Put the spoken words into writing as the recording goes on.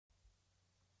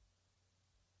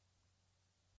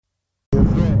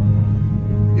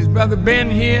Brother Ben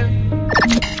here?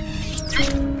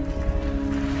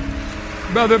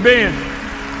 Brother Ben.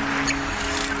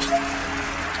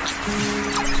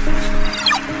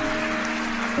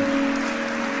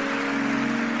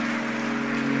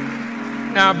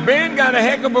 Now, Ben got a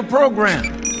heck of a program.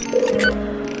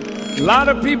 A lot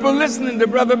of people listening to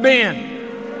Brother Ben.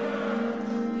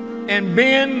 And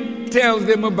Ben tells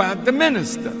them about the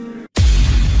minister.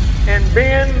 And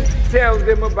Ben tells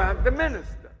them about the minister.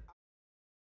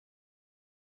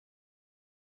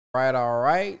 All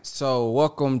right. So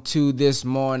welcome to this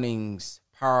morning's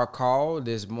power call.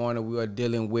 This morning we are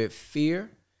dealing with fear,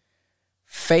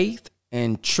 faith,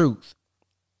 and truth.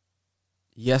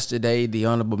 Yesterday, the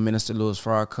Honorable Minister Louis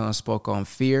Farrakhan spoke on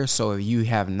fear. So if you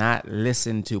have not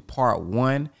listened to part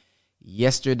 1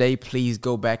 yesterday, please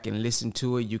go back and listen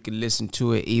to it. You can listen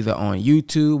to it either on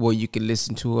YouTube or you can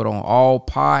listen to it on all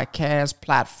podcast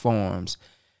platforms.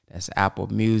 That's Apple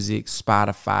Music,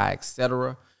 Spotify,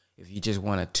 etc. If you just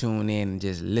want to tune in and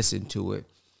just listen to it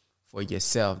for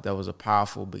yourself. That was a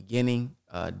powerful beginning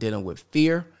dealing with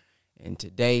fear. And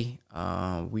today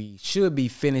we should be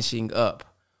finishing up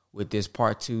with this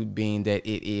part 2, being that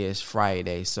it is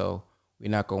Friday. So we're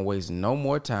not going to waste no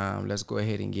more time. Let's go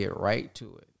ahead and get right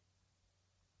to it.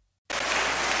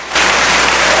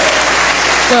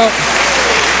 Well,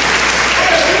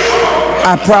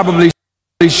 I probably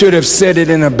should have said it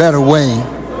in a better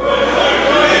way.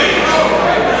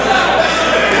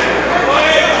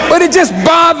 But it just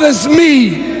bothers me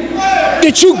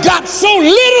that you got so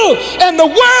little and the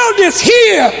world is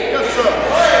here.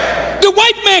 The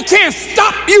white man can't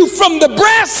stop you from the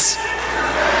breast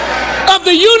of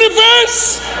the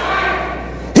universe.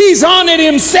 He's on it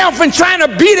himself and trying to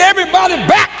beat everybody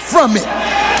back from it.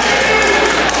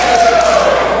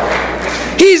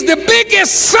 He's the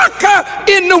biggest sucker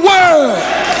in the world.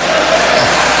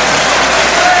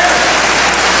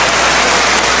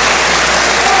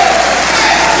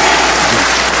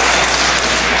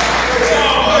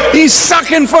 He's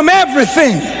sucking from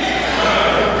everything.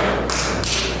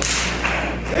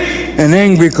 And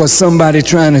angry because somebody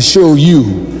trying to show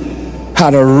you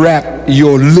how to wrap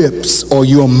your lips or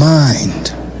your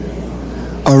mind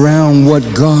around what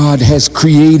God has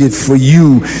created for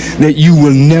you that you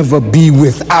will never be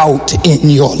without in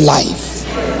your life.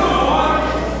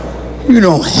 You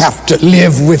don't have to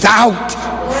live without,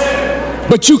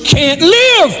 but you can't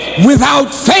live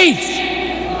without faith.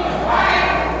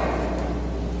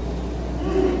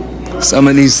 Some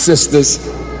of these sisters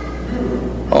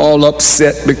all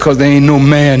upset because there ain't no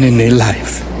man in their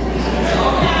life.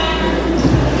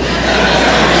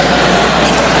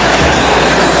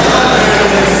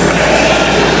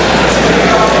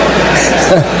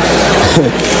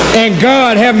 And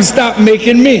God haven't stopped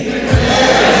making men.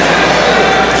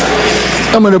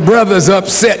 Some of the brothers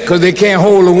upset because they can't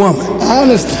hold a woman. I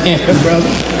understand, brother.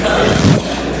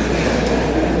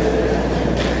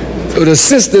 So the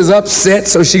sister's upset,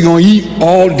 so she gonna eat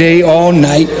all day, all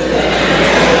night.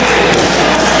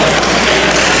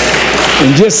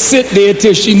 And just sit there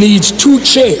till she needs 2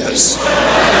 chairs.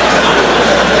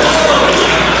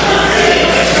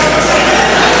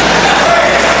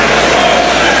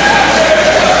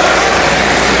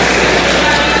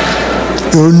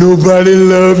 Don't nobody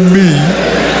love me.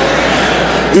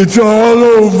 It's all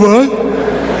over.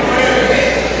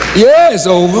 Yeah, it's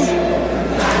over.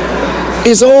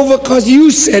 It's over because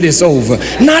you said it's over,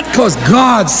 not because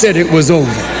God said it was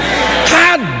over.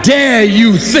 How dare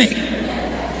you think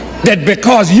that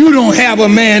because you don't have a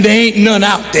man, there ain't none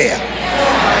out there?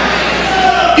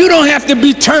 You don't have to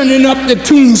be turning up the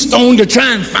tombstone to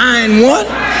try and find one.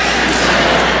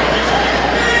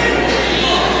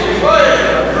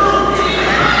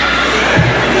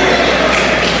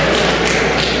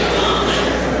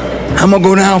 I'm gonna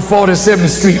go down 47th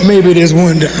Street, maybe there's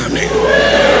one down there.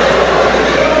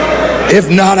 If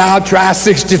not, I'll try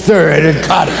 63rd and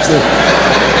Cottage.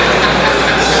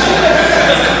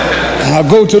 I'll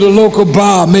go to the local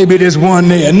bar, maybe there's one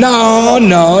there. No.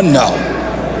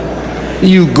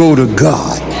 You go to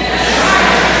God.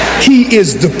 He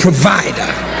is the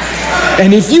provider.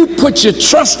 And if you put your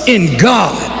trust in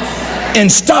God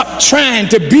and stop trying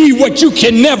to be what you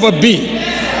can never be,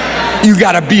 you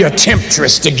gotta be a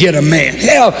temptress to get a man.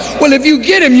 Hell, well, if you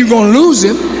get him, you're gonna lose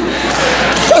him.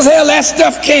 Because hell, that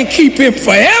stuff can't keep him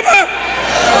forever.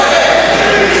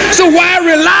 So why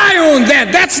rely on that?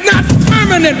 That's not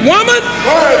permanent, woman.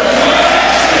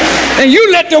 And you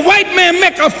let the white man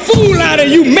make a fool out of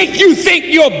you, make you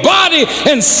think your body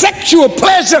and sexual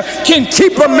pleasure can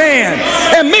keep a man,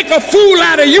 and make a fool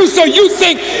out of you so you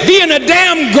think being a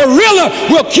damn gorilla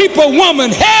will keep a woman.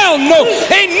 Hell no,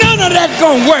 ain't none of that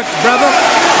gonna work, brother.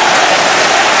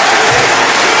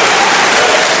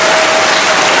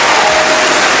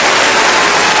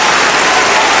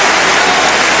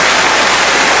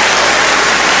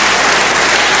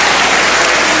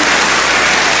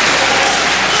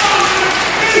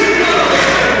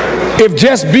 If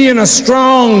just being a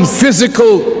strong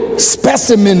physical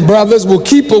specimen, brothers, will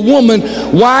keep a woman,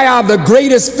 why are the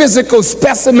greatest physical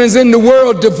specimens in the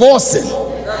world divorcing?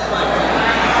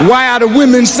 Why are the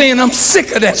women saying, I'm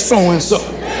sick of that so-and-so?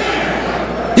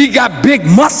 He got big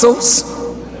muscles.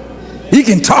 He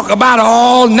can talk about it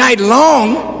all night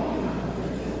long,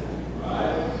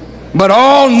 but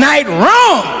all night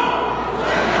wrong.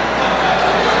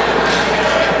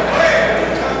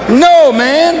 No,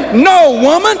 man, no,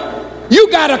 woman. You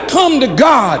got to come to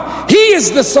God. He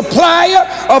is the supplier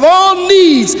of all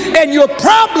needs. And your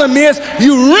problem is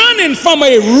you're running from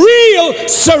a real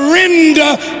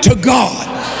surrender to God.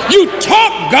 You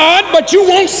talk God, but you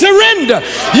won't surrender.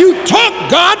 You talk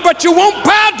God, but you won't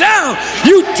bow down.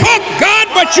 You talk God,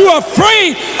 but you're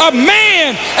afraid of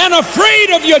man and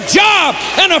afraid of your job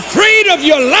and afraid of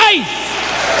your life.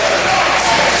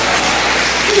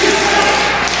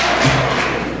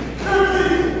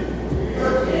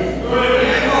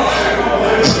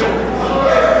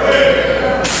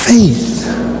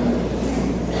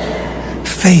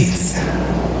 Faith.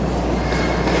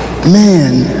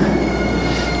 Man,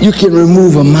 you can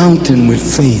remove a mountain with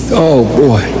faith. Oh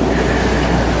boy.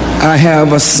 I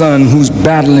have a son who's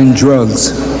battling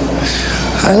drugs.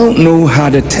 I don't know how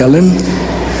to tell him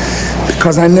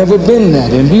because I've never been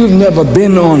that. And you've never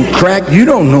been on crack, you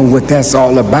don't know what that's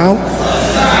all about.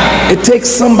 It takes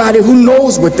somebody who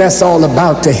knows what that's all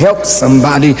about to help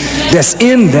somebody that's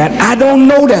in that. I don't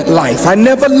know that life. I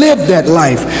never lived that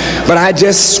life. But I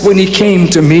just, when he came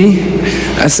to me,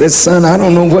 I said, son, I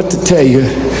don't know what to tell you.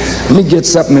 Let me get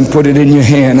something and put it in your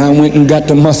hand. I went and got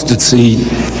the mustard seed.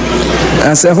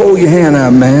 I said, hold your hand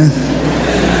out, man.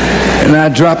 And I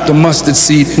dropped the mustard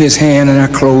seed in his hand and I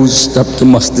closed up the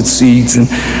mustard seeds. And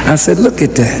I said, look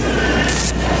at that.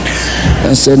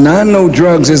 I said, now I know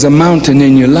drugs is a mountain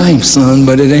in your life, son,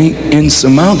 but it ain't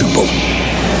insurmountable.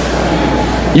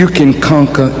 You can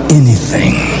conquer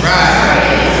anything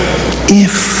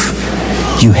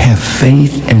if you have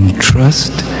faith and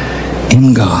trust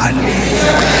in God.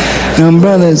 Now,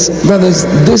 brothers,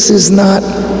 this is not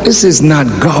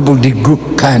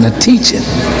gobbledygook kind of teaching.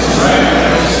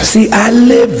 See, I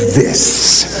live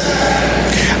this.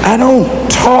 I don't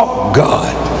talk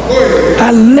God.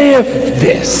 I live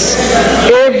this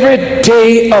every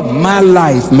day of my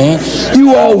life, man.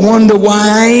 You all wonder why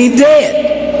I ain't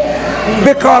dead.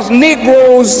 Because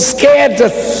Negroes scared to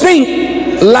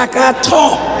think like I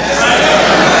talk.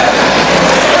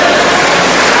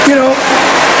 You know,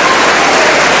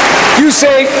 you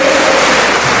say,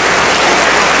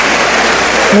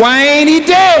 why ain't he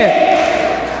dead?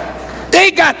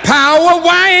 They got power.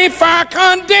 Why ain't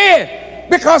Farrakhan dead?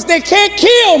 Because they can't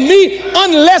kill me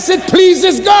unless it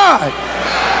pleases God.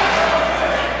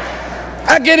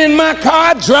 I get in my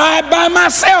car, drive by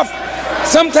myself.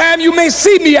 Sometimes you may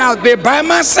see me out there by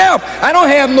myself. I don't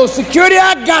have no security.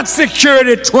 I got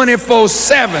security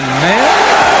 24/7, man.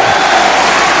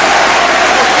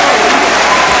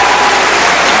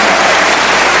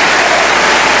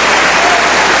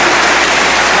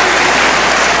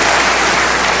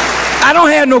 I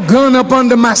don't have no gun up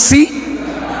under my seat.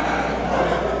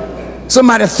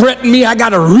 Somebody threatened me, I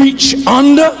gotta reach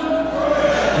under,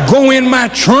 go in my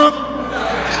trunk.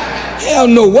 Hell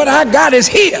no, what I got is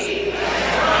here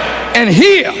and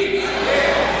here.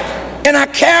 And I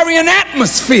carry an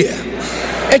atmosphere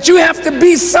that you have to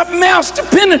be something else to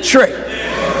penetrate.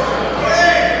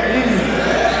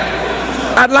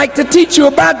 I'd like to teach you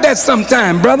about that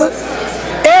sometime, brother.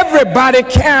 Everybody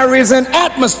carries an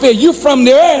atmosphere. You from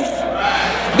the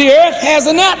earth. The earth has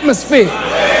an atmosphere.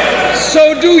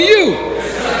 So do you.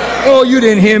 Oh, you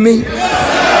didn't hear me.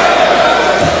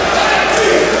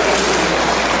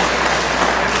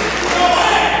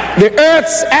 The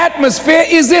earth's atmosphere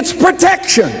is its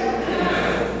protection.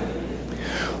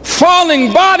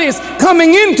 Falling bodies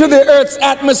coming into the earth's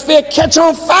atmosphere catch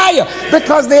on fire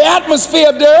because the atmosphere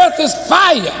of the earth is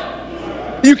fire.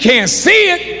 You can't see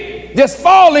it, just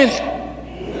fall in it.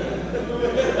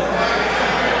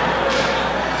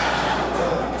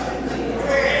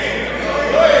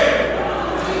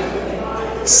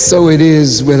 So it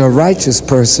is with a righteous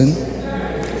person.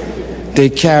 They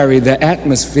carry the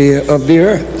atmosphere of the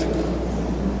earth.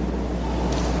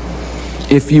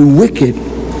 If you wicked,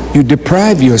 you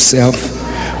deprive yourself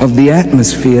of the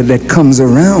atmosphere that comes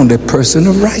around a person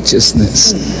of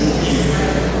righteousness.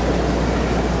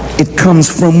 It comes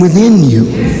from within you.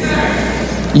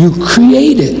 You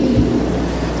create it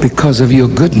because of your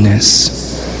goodness.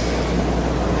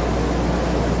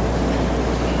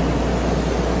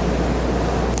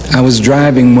 I was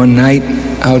driving one night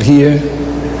out here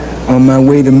on my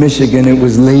way to Michigan. It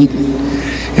was late,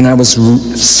 and I was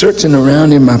searching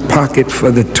around in my pocket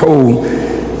for the toll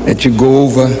that you go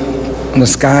over on the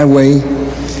Skyway,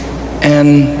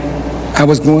 and I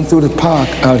was going through the park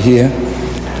out here,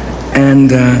 and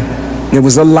there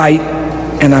was a light,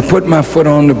 and I put my foot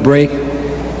on the brake,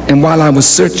 and while I was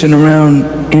searching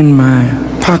around in my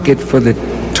pocket for the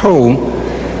toll,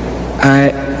 I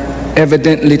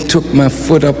evidently took my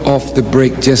foot up off the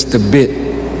brake just a bit,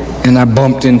 and I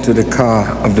bumped into the car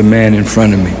of the man in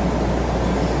front of me.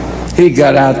 He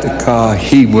got out the car,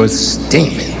 he was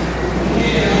steaming.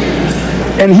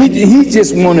 And he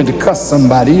just wanted to cuss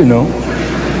somebody, you know.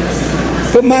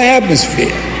 But my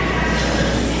atmosphere.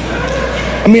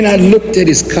 I mean, I looked at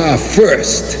his car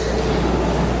first,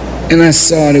 and I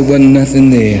saw there wasn't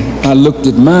nothing there. I looked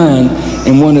at mine,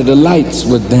 and one of the lights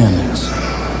was damaged.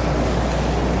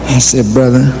 I said,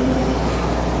 brother,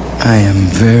 I am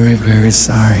very, very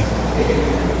sorry.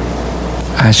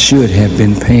 I should have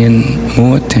been paying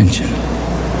more attention.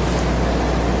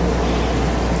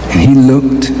 And he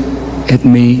looked at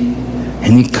me,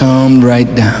 and he calmed right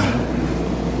down.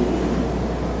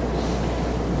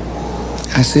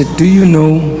 I said, do you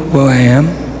know who I am?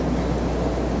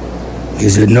 He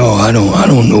said, no, I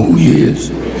don't know who he is.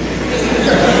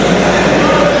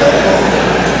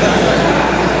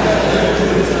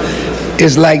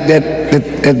 It's like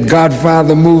that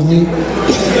Godfather movie.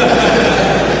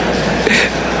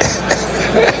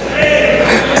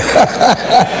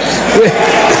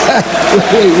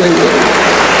 wait.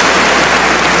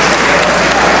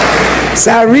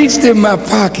 So I reached in my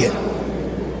pocket,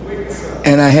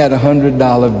 and I had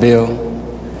 $100 bill,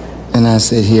 and I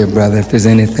said, here, brother, if there's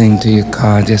anything to your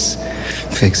car, just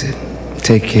fix it.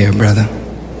 Take care, brother.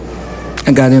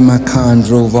 I got in my car and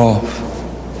drove off.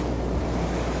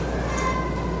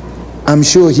 I'm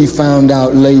sure he found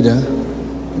out later,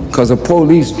 because the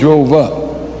police drove up.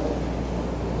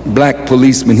 Black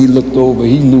policeman, he looked over,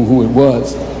 he knew who it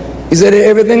was. He said,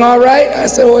 everything all right? I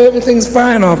said, oh, everything's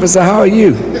fine, officer, how are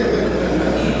you?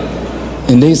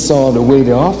 And they saw the way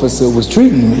the officer was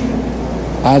treating me.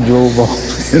 I drove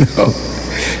off, you know.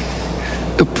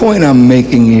 The point I'm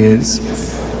making is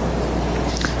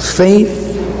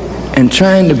faith and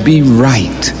trying to be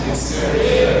right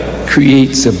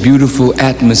creates a beautiful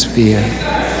atmosphere.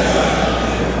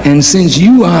 And since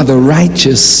you are the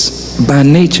righteous by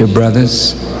nature,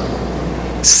 brothers,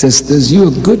 sisters,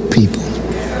 you're good people.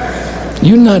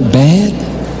 You're not bad.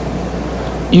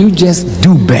 You just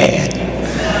do bad.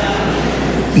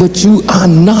 But you are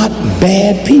not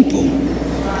bad people.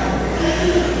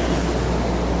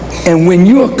 And when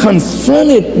you're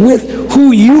confronted with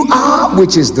who you are,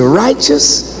 which is the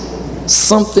righteous,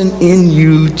 something in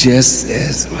you just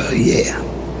says, well, yeah.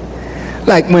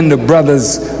 Like when the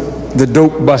brothers, the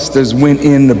dope busters went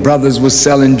in, the brothers were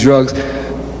selling drugs,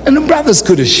 and the brothers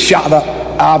could have shot up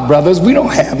our brothers. We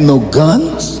don't have no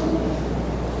guns.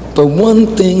 But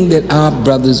one thing that our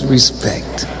brothers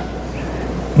respect,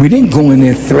 we didn't go in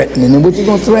there threatening them. What you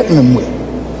gonna threaten them with?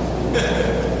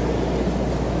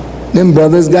 Them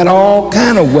brothers got all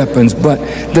kind of weapons, but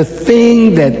the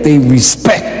thing that they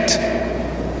respect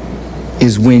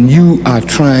is when you are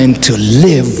trying to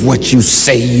live what you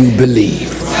say you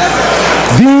believe.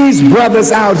 These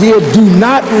brothers out here do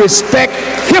not respect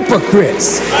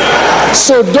hypocrites.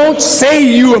 So don't say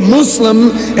you're a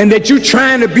Muslim and that you're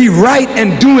trying to be right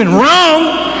and doing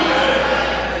wrong.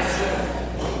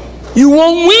 You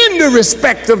won't win the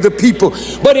respect of the people.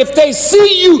 But if they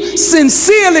see you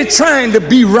sincerely trying to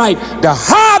be right, the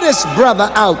hardest brother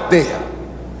out there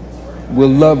will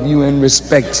love you and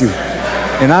respect you.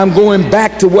 And I'm going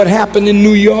back to what happened in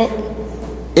New York.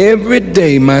 Every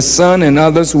day, my son and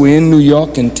others who are in New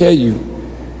York can tell you,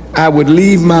 I would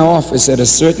leave my office at a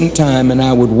certain time and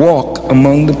I would walk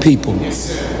among the people.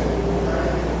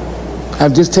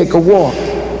 I'd just take a walk.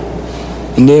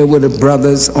 And there were the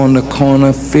brothers on the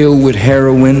corner filled with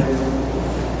heroin.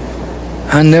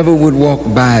 I never would walk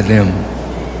by them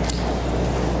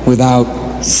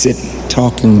without sitting,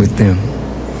 talking with them.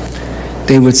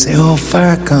 They would say, oh,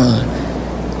 Farrakhan.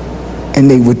 And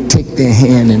they would take their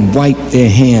hand and wipe their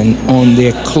hand on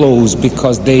their clothes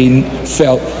because they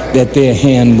felt that their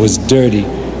hand was dirty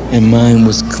and mine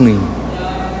was clean.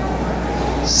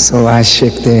 So I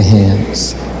shook their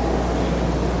hands.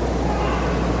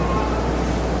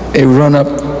 They run up,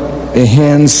 their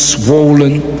hands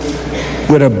swollen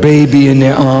with a baby in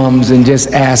their arms and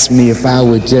just ask me if I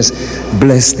would just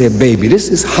bless their baby. This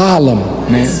is Harlem,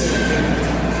 man.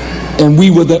 And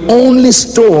we were the only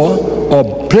store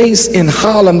or place in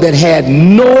Harlem that had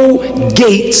no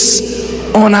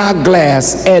gates on our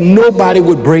glass, and nobody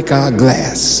would break our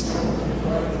glass.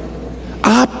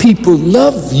 Our our people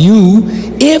love you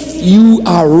if you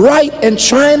are right and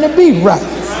trying to be right.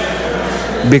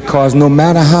 Because no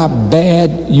matter how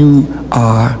bad you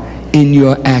are in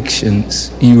your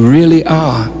actions, you really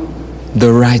are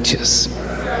the righteous.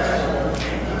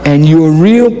 And your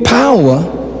real power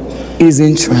is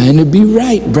in trying to be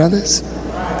right, brothers.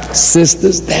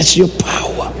 Sisters, that's your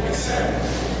power.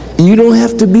 You don't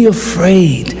have to be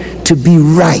afraid to be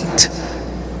right.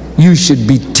 You should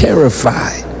be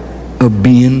terrified of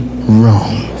being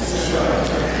wrong.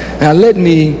 Now let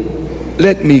me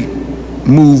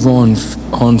move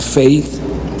on faith.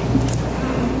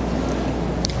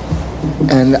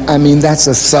 And I mean, that's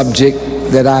a subject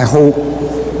that I hope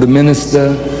the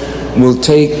minister will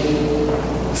take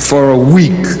for a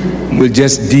week. We'll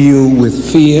just deal with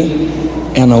fear,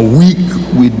 and a week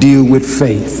we deal with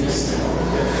faith.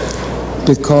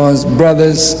 Because,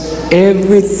 brothers,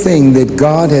 everything that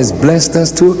God has blessed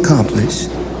us to accomplish,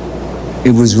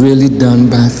 it was really done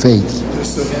by faith.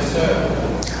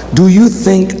 Do you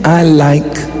think I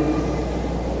like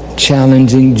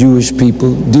challenging Jewish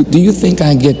people? Do you think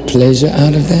I get pleasure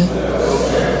out of that?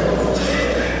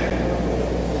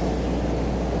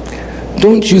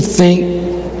 Don't you think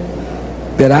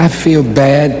that I feel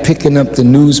bad picking up the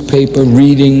newspaper,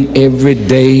 reading every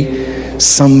day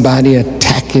somebody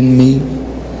attacking me?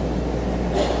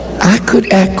 I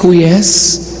could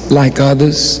acquiesce like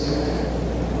others,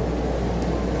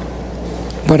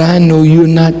 but I know you're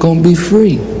not going to be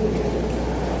free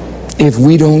if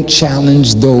we don't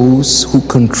challenge those who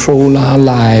control our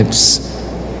lives.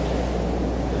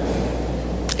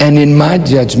 And in my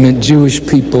judgment, Jewish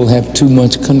people have too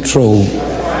much control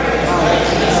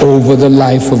over the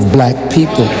life of black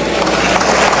people.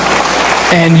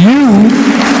 And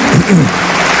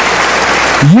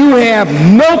you have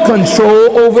no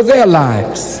control over their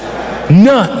lives.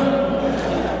 None.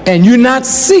 And you're not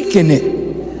seeking it.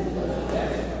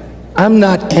 I'm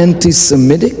not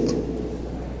anti-Semitic.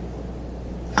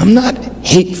 I'm not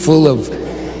hateful of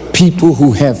people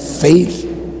who have faith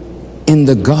in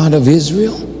the God of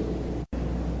Israel.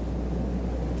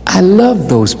 I love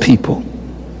those people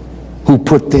who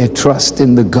put their trust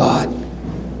in the God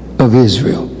of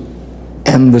Israel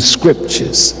and the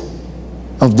scriptures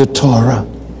of the Torah.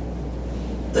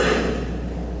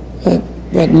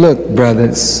 But look,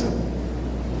 brothers,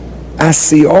 I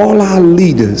see all our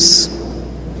leaders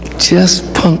just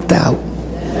punked out.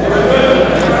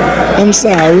 I'm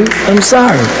sorry.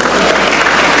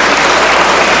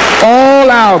 All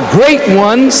our great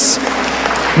ones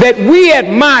that we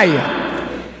admire,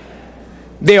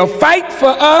 they'll fight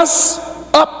for us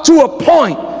up to a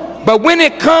point, but when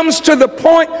it comes to the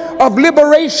point of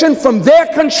liberation from their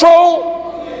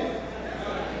control,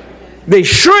 they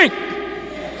shrink,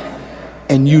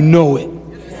 and you know it.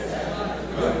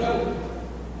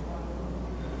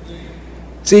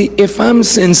 See, if I'm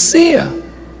sincere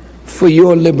for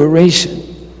your liberation,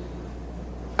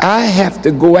 I have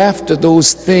to go after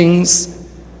those things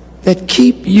that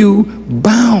keep you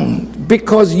bound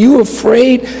because you're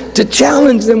afraid to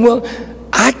challenge them. Well,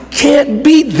 I can't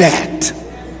be that.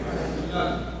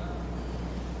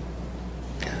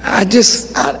 I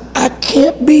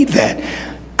can't be that.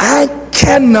 I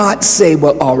cannot say,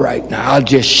 well, all right, now I'll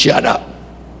just shut up.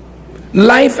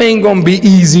 Life ain't gonna be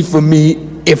easy for me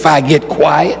if I get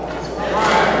quiet,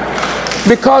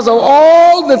 because of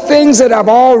all the things that I've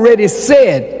already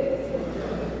said.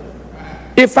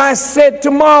 If I said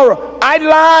tomorrow, I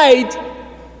lied,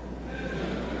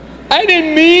 I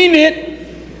didn't mean it,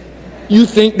 you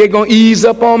think they're gonna ease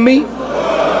up on me?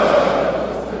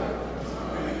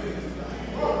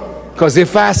 Because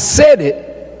if I said it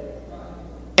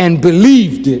and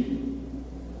believed it,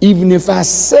 even if I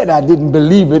said I didn't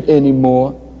believe it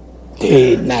anymore,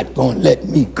 they're not going to let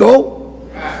me go.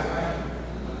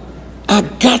 I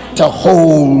got to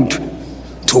hold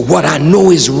to what I know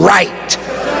is right.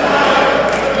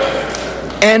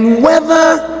 And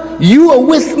whether you are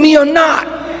with me or not,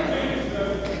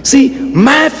 see,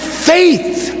 my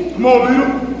faith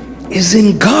is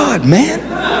in God, man.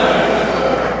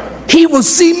 He will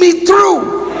see me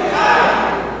through.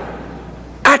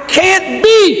 I can't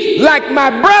be like my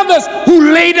brothers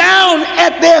who lay down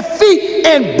at their feet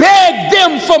and beg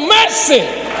them for mercy.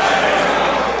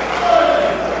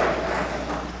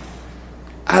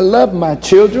 I love my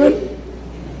children.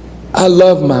 I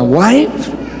love my wife.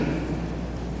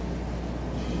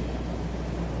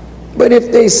 But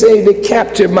if they say they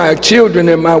capture my children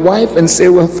and my wife and say,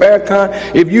 well,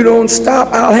 Farrakhan, if you don't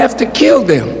stop, I'll have to kill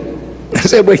them. I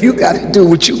said, well, you got to do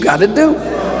what you got to do.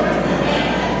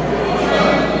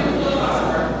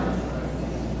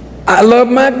 I love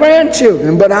my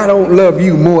grandchildren, but I don't love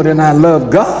you more than I love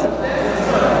God.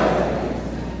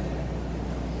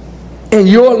 in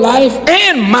your life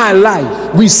and my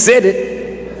life. We said it.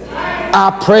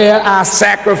 Our prayer, our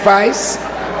sacrifice,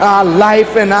 our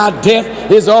life and our death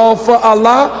is all for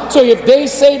Allah. So if they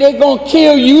say they're going to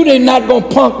kill you, they're not going to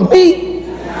punk me.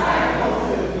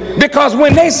 Because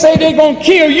when they say they're going to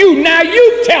kill you, now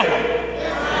you tell them.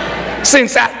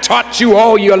 Since I taught you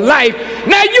all your life,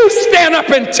 now you stand up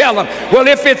and tell them, well,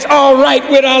 if it's all right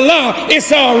with Allah,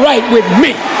 it's all right with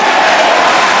me.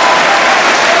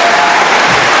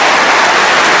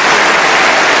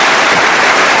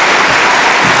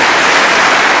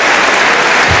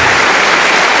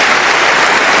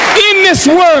 In this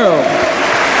world,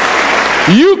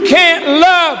 you can't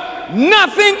love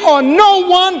nothing or no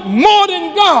one more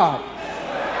than God.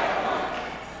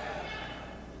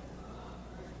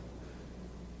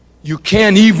 You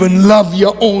can't even love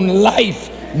your own life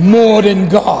more than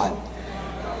God.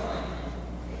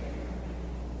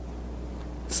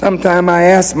 Sometimes I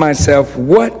ask myself,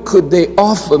 what could they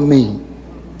offer me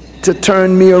to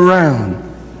turn me around?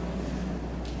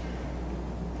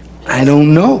 I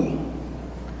don't know.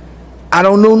 I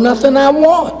don't know nothing I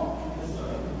want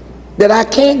that I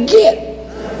can't get.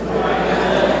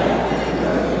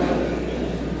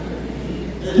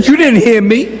 You didn't hear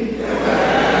me.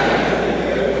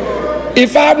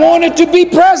 If I wanted to be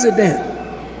president,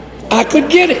 I could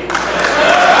get it.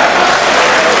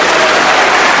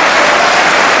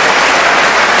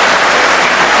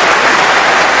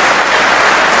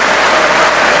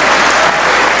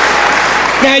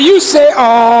 Now you say,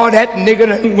 oh, that nigga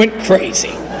done went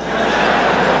crazy.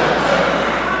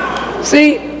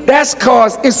 See, that's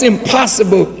cause it's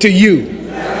impossible to you.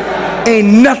 Ain't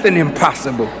nothing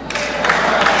impossible.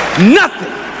 Nothing.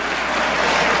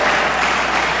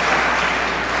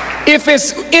 If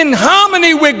it's in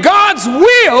harmony with God's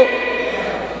will,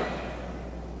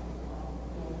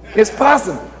 it's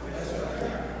possible.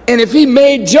 And if he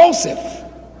made Joseph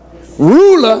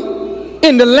ruler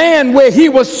in the land where he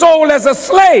was sold as a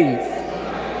slave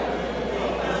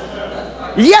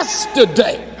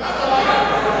yesterday,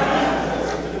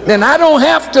 then I don't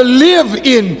have to live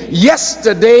in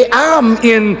yesterday, I'm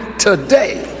in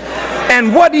today.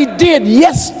 And what he did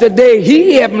yesterday,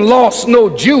 he haven't lost no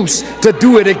juice to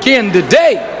do it again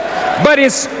today. But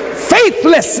it's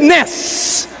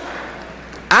faithlessness.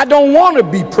 I don't want to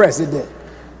be president.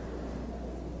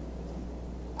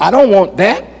 I don't want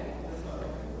that.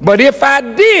 But if I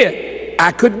did,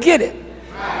 I could get it.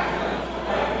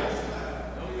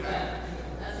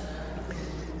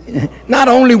 Not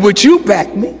only would you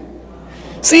back me.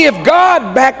 See, if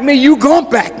God backed me, you gonna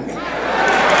back me.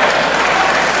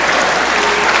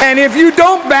 And if you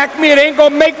don't back me, it ain't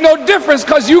gonna make no difference,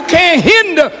 because you can't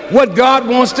hinder what God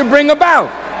wants to bring about.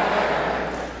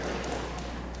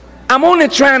 I'm only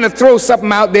trying to throw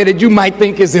something out there that you might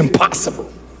think is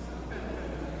impossible.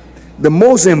 The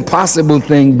most impossible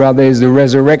thing, brother, is the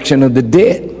resurrection of the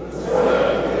dead.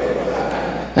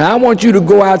 And I want you to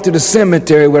go out to the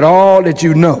cemetery with all that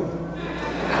you know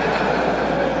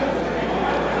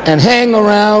and hang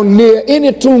around near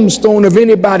any tombstone of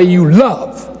anybody you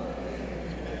love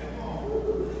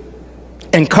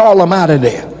and call them out of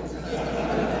there.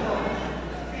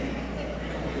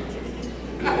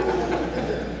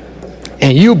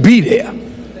 And you'll be there.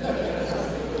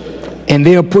 And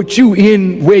they'll put you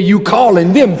in where you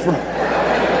calling them from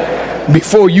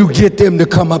before you get them to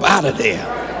come up out of there.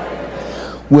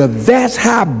 Well, that's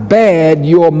how bad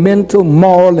your mental,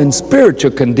 moral, and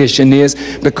spiritual condition is,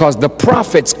 because the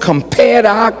prophets compared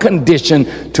our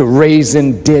condition to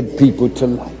raising dead people to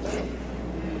life.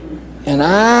 And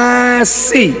I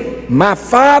see, my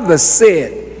father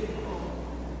said,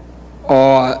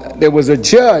 or there was a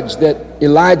judge that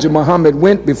Elijah Muhammad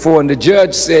went before, and the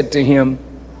judge said to him,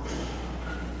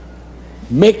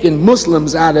 making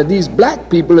Muslims out of these black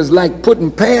people is like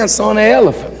putting pants on an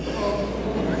elephant.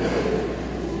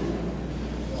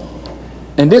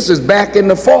 And this is back in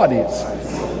the 40s.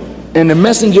 And the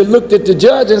messenger looked at the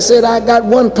judge and said, I got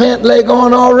one pant leg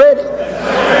on already.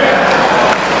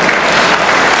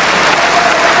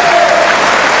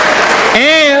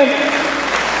 And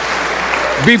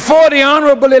before the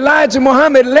Honorable Elijah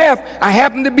Muhammad left, I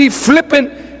happened to be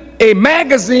flipping a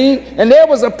magazine, and there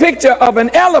was a picture of an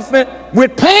elephant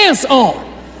with pants on.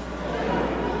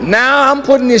 Now I'm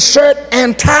putting his shirt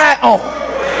and tie on.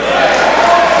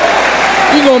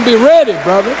 You're gonna be ready,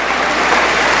 brother.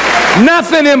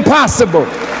 Nothing impossible.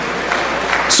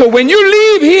 So when you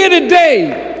leave here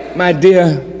today, my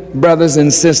dear brothers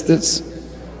and sisters,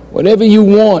 whatever you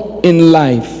want in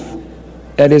life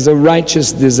that is a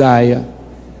righteous desire,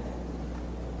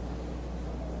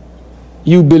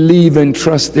 you believe and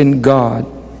trust in God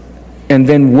and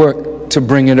then work to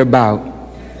bring it about.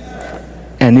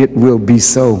 and it will be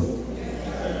so.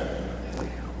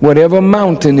 Whatever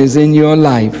mountain is in your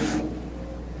life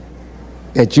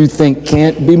that you think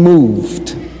can't be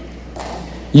moved,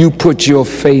 you put your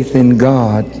faith in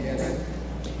God,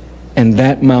 and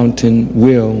that mountain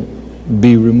will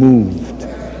be removed.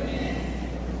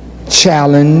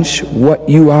 Challenge what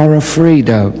you are afraid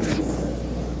of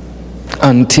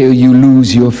until you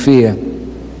lose your fear.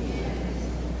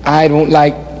 I don't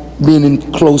like being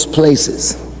in close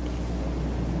places.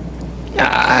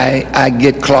 I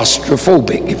get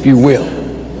claustrophobic, if you will.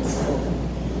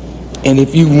 And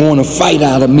if you want to fight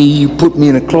out of me, you put me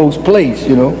in a close place,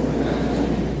 you know.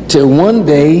 Till one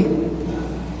day,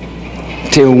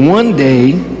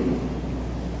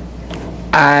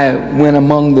 I went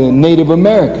among the Native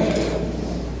Americans.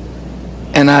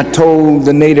 And I told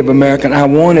the Native American I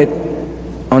wanted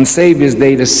on Savior's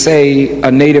Day to say a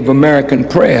Native American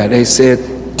prayer. They said,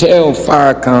 tell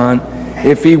Farrakhan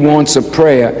if he wants a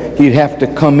prayer, he'd have to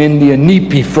come in the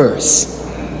Inipi first.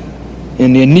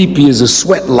 And the Inipi is a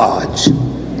sweat lodge.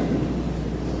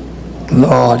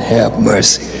 Lord have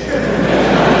mercy.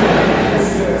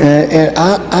 And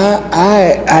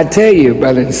I tell you,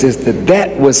 brother and sister,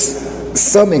 that was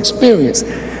some experience,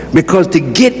 because to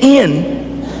get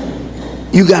in,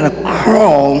 you got to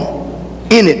crawl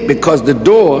in it, because the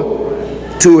door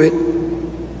to it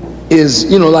is,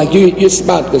 you know, like it's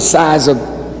about the size of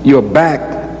your back,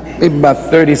 maybe about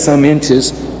 30 some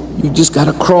inches. You just got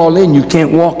to crawl in. You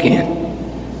can't walk in.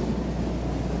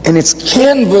 And it's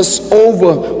canvas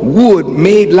over wood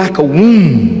made like a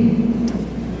womb.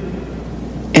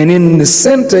 And in the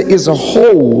center is a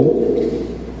hole.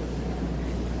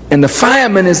 And the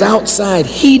fireman is outside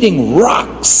heating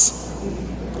rocks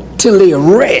till they are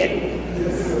red.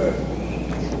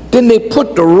 Then they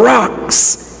put the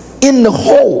rocks in the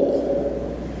hole.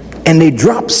 And they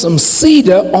drop some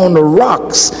cedar on the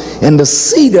rocks, and the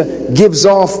cedar gives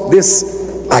off this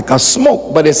like a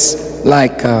smoke, but it's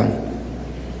like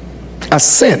a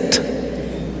scent.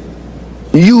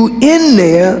 You in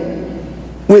there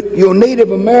with your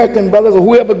Native American brothers or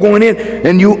whoever going in,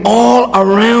 and you all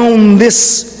around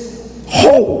this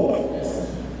hole,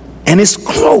 and it's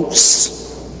close.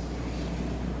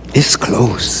 It's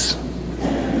close.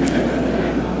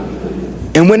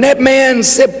 And when that man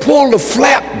said pull the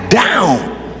flap down,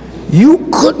 you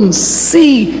couldn't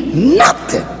see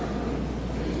nothing.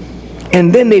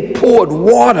 And then they poured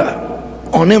water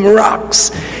on them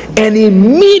rocks, and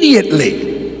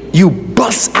immediately you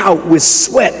bust out with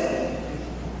sweat.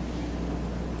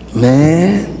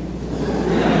 Man,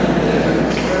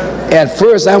 at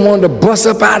first I wanted to bust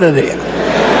up out of there,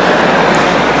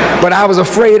 but I was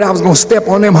afraid I was going to step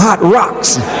on them hot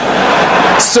rocks.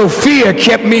 So fear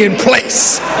kept me in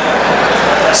place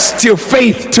till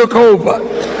faith took over.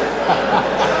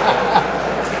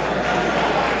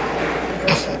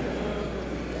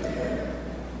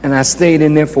 And I stayed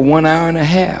in there for 1 hour and a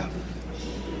half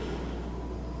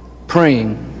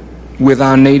praying with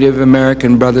our Native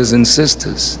American brothers and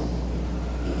sisters.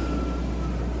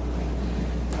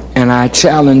 And I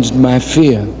challenged my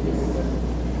fear,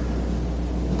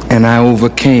 and I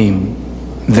overcame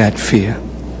that fear.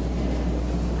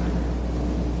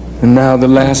 And now the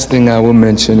last thing I will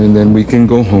mention, and then we can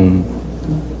go home,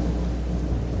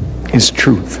 is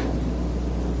truth.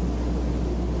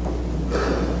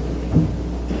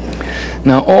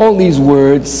 Now all these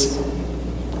words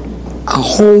are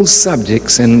whole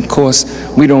subjects, and of course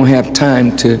we don't have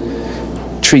time to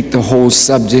treat the whole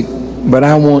subject, but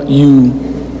I want you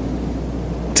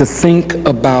to think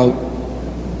about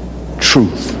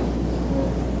truth.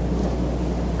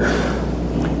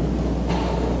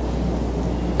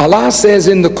 Allah says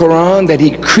in the Quran that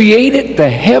He created the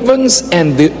heavens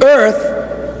and the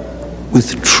earth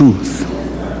with truth.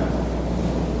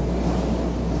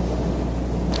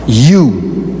 You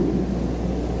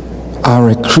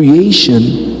are a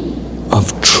creation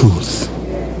of truth.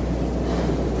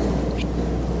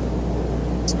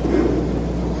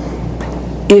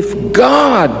 If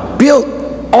God built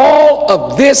all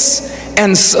of this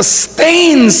and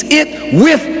sustains it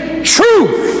with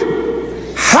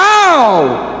truth,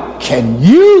 how can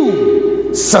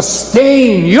you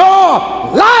sustain your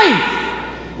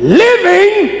life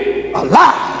living a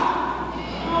lie?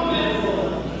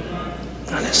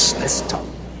 Now let's talk.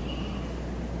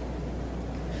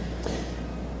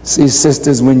 See,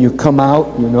 sisters, when you come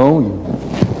out, you know,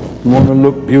 you want to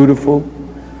look beautiful,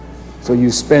 so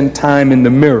you spend time in the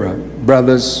mirror.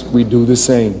 Brothers, we do the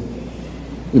same.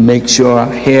 We make sure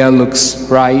our hair looks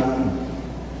right,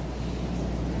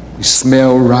 we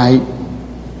smell right,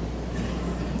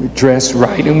 we dress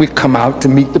right, and we come out to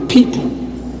meet the people.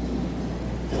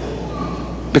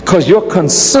 because you're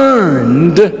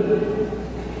concerned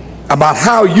about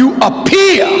how you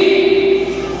appear.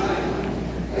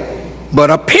 But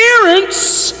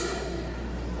appearance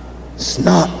is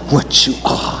not what you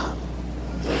are.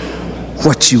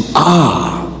 What you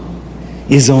are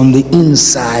is on the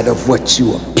inside of what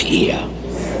you appear.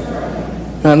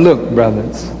 Now look,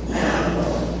 brothers,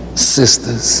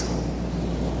 sisters,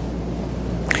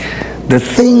 the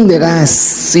thing that I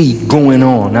see going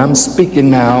on, I'm speaking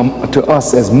now to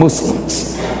us as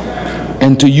Muslims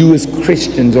and to you as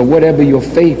Christians or whatever your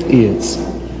faith is.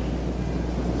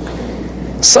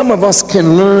 Some of us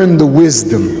can learn the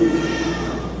wisdom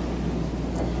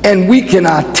and we can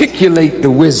articulate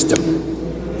the wisdom.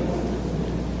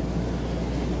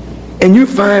 And you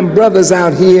find brothers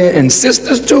out here and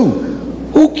sisters too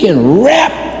who can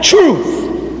rap truth.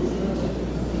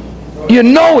 You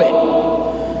know it.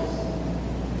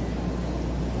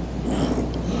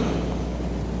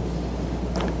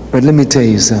 But let me tell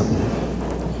you something.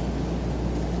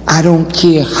 I don't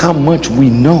care how much we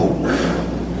know.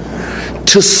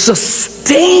 To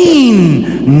sustain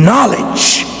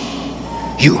knowledge,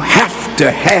 you have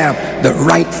to have the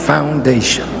right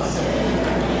foundation.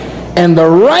 And the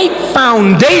right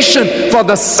foundation for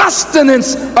the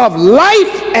sustenance of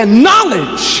life and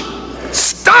knowledge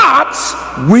starts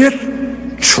with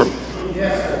truth.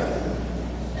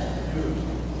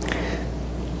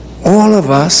 All of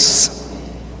us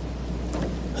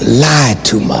lie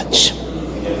too much.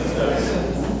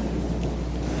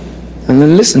 And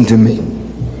then listen to me.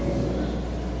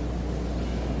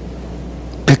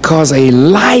 Because a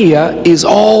liar is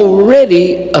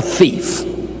already a thief.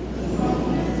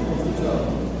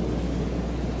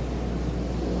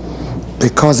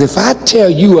 Because if I tell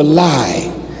you a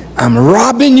lie, I'm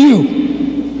robbing you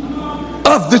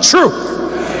of the truth.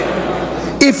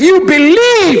 If you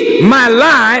believe my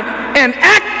lie and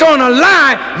act on a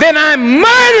lie, then I'm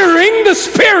murdering the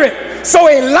spirit. So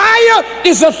a liar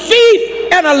is a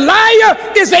thief and a liar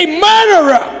is a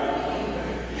murderer.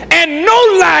 And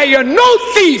no liar, no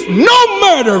thief, no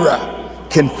murderer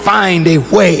can find a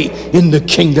way in the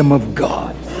kingdom of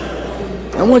God.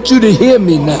 I want you to hear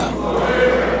me now.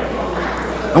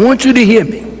 I want you to hear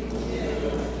me.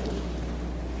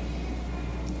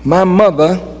 My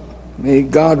mother, may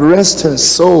God rest her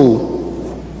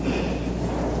soul,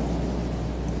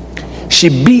 she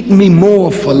beat me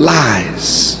more for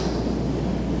lies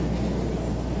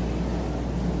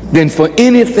than for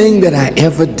anything that I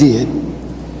ever did.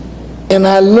 And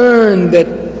I learned that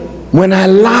when I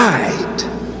lied,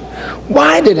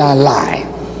 why did I lie?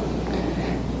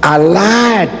 I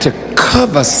lied to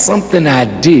cover something I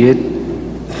did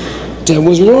that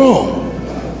was wrong.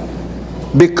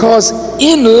 Because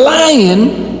in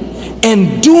lying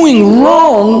and doing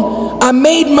wrong, I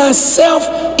made myself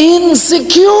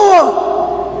insecure.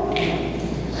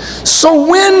 So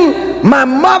when my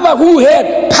mother, who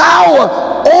had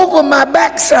power over my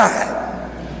backside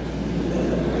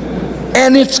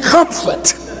and its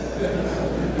comfort,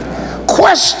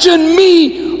 questioned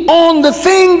me on the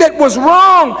thing that was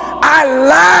wrong, I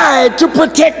lied to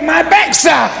protect my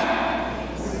backside.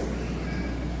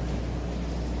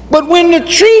 But when the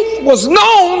truth was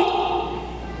known,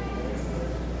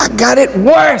 I got it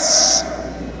worse.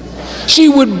 She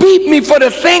would beat me for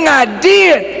the thing I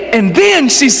did, and then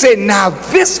she said, now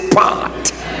this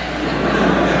part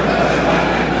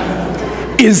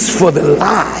is for the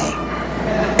lie.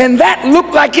 And that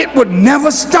looked like it would never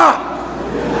stop.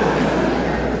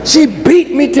 She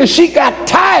beat me till she got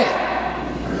tired.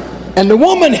 And the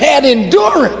woman had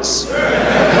endurance.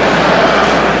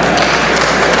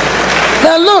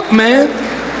 Now look, man,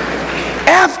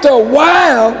 after a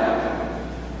while,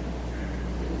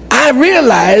 I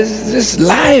realized this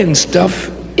lying stuff,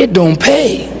 it don't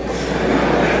pay.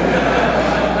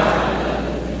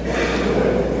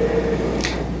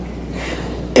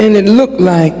 And it looked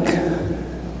like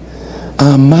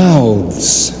our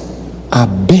mouths are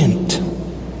bent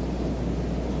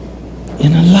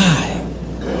in a lie.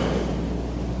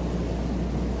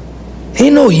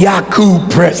 Ain't no Yaku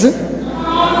present.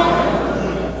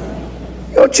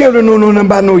 Your children don't know nothing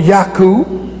about no Yaku.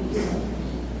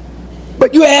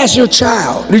 But you ask your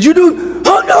child, did you do?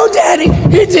 Oh no, daddy,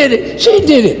 he did it, she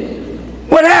did it.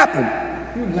 What happened?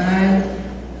 You lying.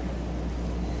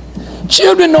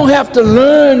 Children don't have to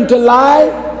learn to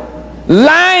lie.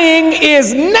 Lying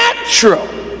is natural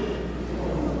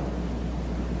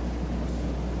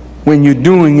when you're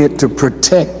doing it to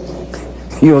protect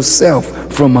yourself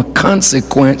from a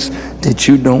consequence that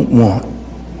you don't want.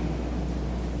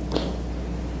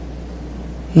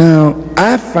 Now,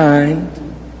 I find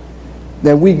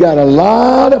that we got a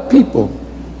lot of people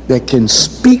that can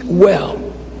speak well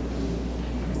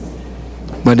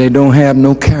but they don't have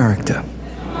no character.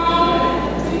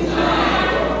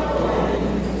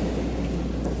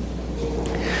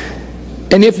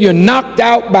 And if you're knocked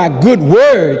out by good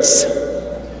words,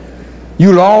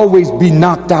 you'll always be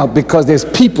knocked out, because there's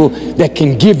people that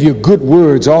can give you good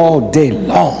words all day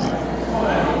long.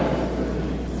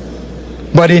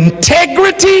 But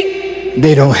integrity,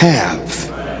 they don't have.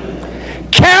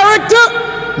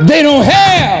 Character, they don't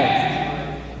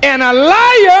have. And a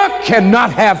liar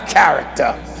cannot have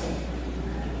character.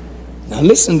 Now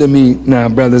listen to me now,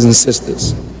 brothers and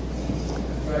sisters.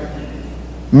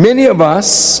 Many of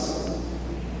us,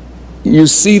 you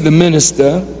see the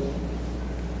minister,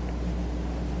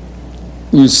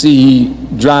 you see he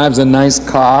drives a nice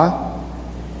car,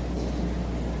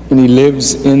 and he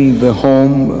lives in the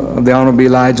home of the Honorable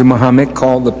Elijah Muhammad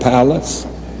called the Palace.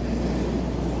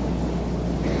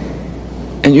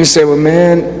 And you say, well,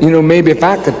 man, you know, maybe if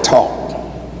I could talk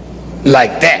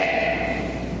like that,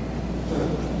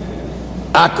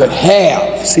 I could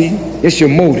have, see, it's your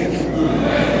motive.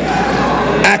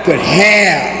 I could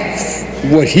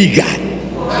have what he got.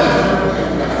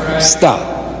 Stop.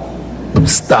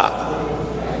 Stop.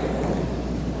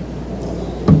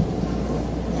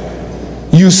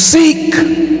 You seek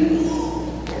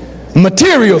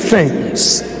material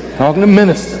things. Talking to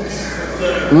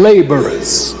ministers,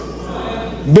 laborers,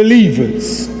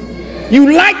 believers.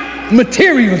 You like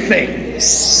material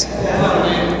things.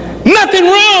 Nothing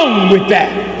wrong with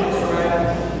that.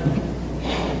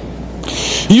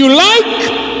 You like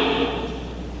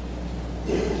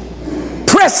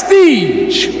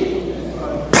prestige,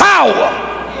 power,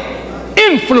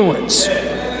 influence.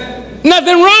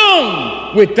 Nothing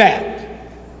wrong with that.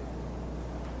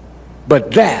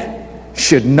 But that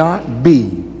should not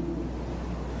be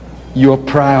your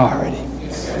priority.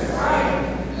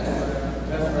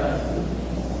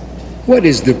 What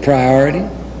is the priority?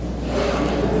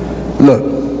 Look,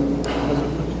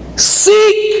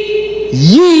 seek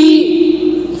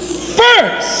ye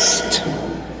first.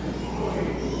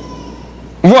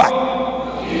 What?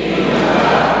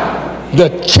 The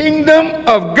kingdom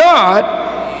of God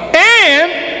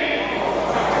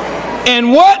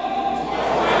and what?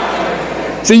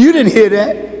 So you didn't hear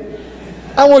that.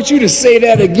 I want you to say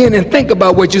that again and think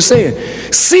about what you're saying.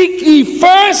 Seek ye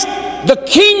first the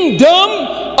kingdom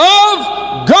of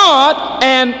God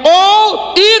and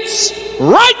all its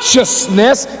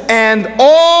righteousness, and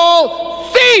all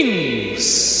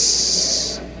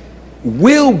things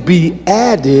will be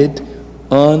added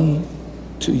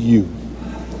unto you.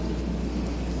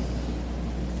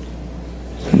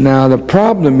 Now the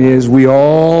problem is we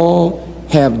all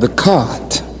have the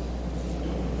cart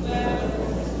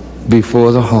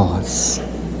before the horse.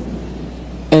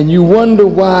 And you wonder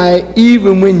why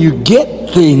even when you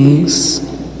get things,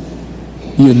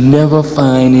 you never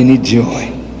find any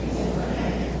joy.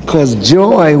 Because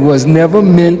joy was never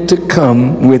meant to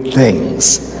come with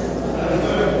things.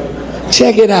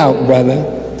 Check it out, brother.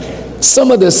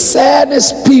 Some of the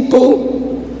saddest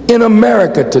people in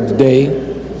America today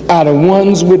are the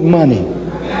ones with money.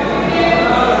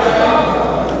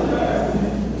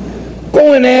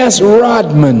 Go and ask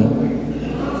Rodman,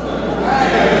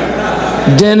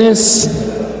 Dennis,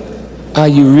 are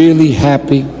you really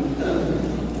happy?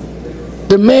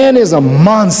 The man is a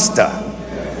monster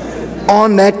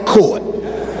on that court.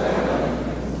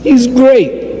 He's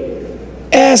great.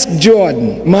 Ask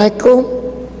Jordan,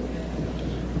 Michael,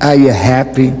 are you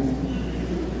happy?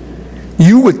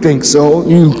 You would think so.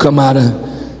 You come out of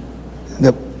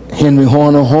the Henry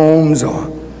Horner Homes or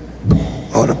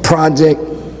the project.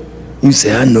 You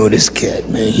say, I know this cat,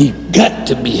 man. He got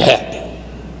to be happy.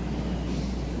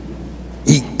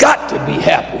 He got to be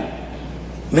happy.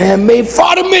 Man made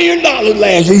 $40 million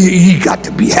last year. He got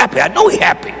to be happy. I know he's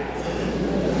happy.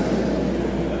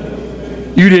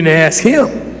 You didn't ask him.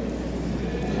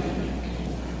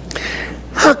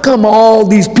 How come all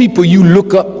these people you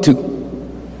look up to?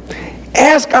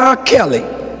 Ask R. Kelly.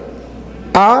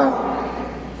 Are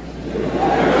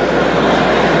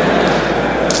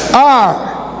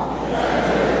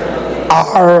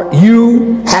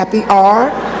you happy, R?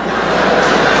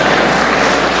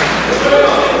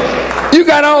 You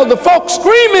got all the folks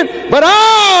screaming, but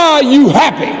are you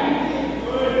happy?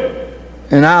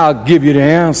 And I'll give you the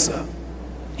answer.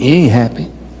 He ain't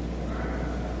happy.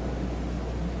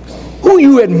 Who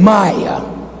you admire,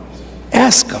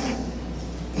 ask them.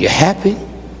 You happy?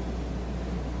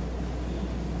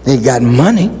 They got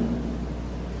money.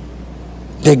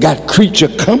 They got creature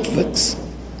comforts.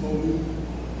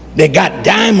 They got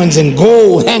diamonds and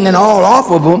gold hanging all off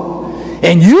of them.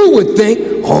 And you would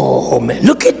think, oh man,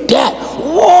 look at that.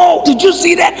 Whoa, did you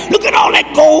see that? Look at all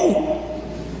that gold.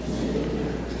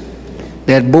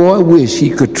 That boy wished he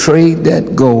could trade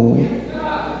that gold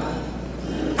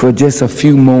for just a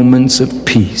few moments of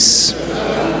peace.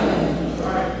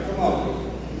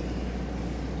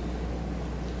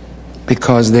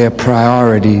 Because their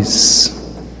priorities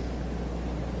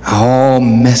are all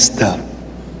messed up.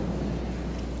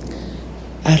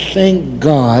 I thank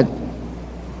God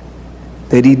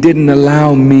that he didn't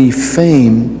allow me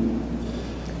fame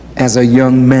as a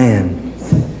young man.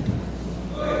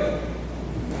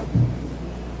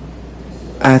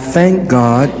 I thank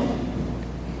God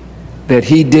that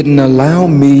he didn't allow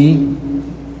me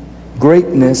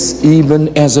greatness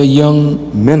even as a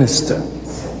young minister.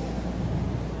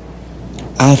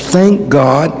 I thank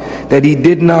God that he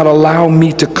did not allow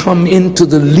me to come into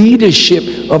the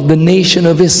leadership of the Nation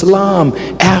of Islam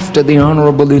after the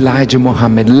Honorable Elijah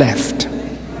Muhammad left.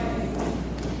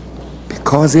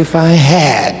 Because if I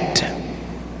had,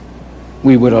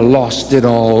 we would have lost it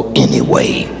all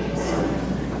anyway.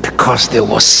 Because there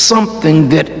was something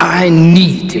that I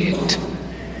needed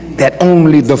that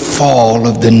only the fall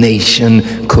of the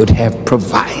nation could have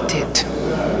provided.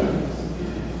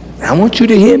 I want you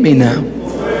to hear me now.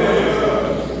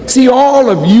 See,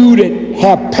 all of you that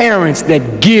have parents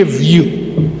that give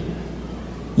you,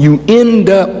 you end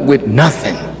up with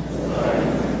nothing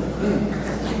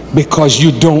because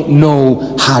you don't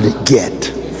know how to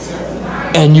get,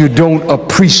 and you don't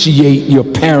appreciate your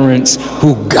parents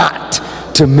who got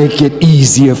to make it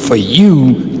easier for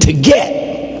you to get.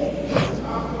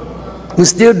 We're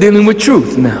still dealing with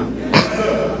truth now.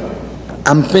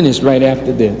 I'm finished right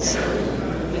after this.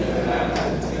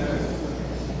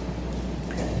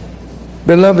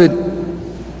 Beloved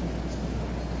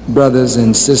brothers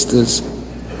and sisters,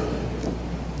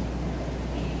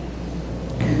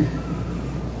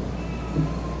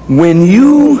 when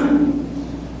you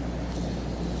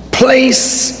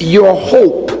place your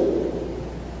hope,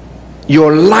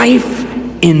 your life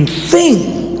in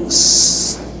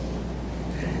things,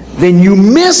 then you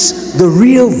miss the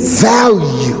real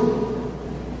value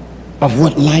of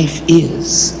what life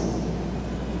is.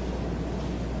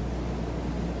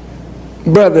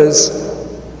 Brothers,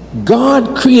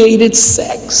 God created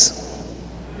sex.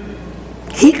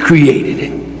 He created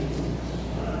it.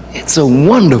 It's a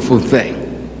wonderful thing.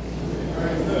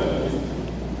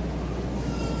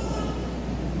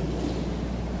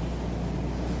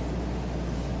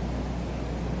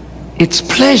 It's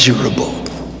pleasurable.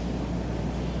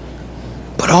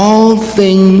 But all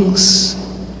things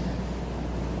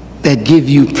that give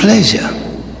you pleasure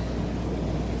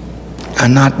are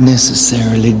not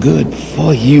necessarily good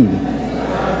for you.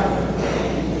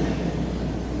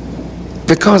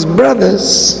 Because,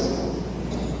 brothers,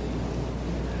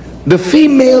 the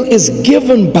female is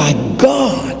given by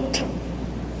God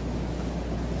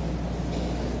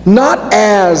not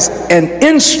as an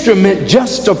instrument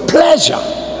just of pleasure,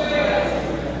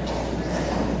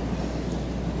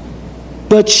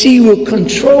 but she will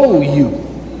control you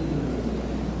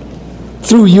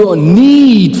through your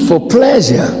need for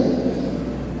pleasure.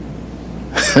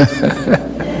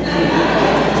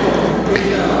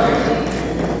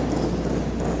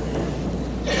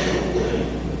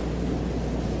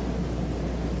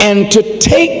 And to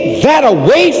take that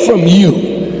away from you,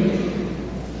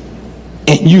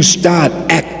 and you start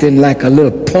acting like a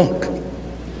little punk,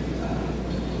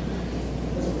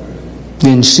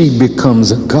 then she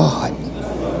becomes a god,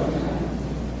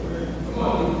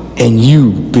 and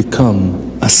you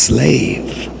become a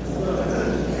slave,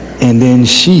 and then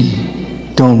she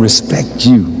don't respect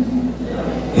you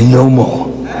no more.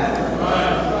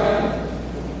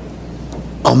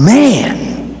 A man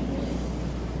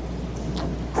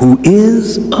who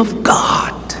is of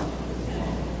God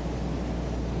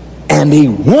and a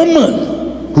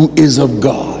woman who is of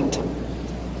God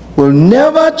will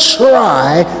never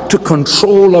try to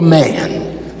control a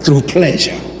man through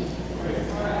pleasure.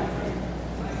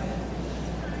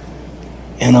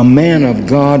 And a man of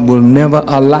God will never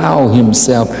allow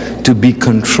himself to be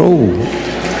controlled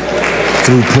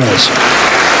through pleasure.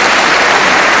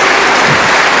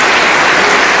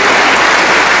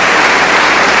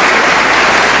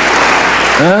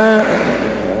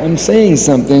 I'm saying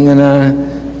something, and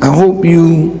I hope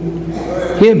you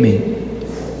hear me.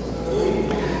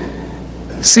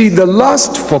 See, the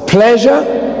lust for pleasure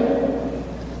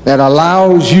that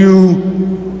allows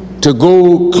you to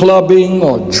go clubbing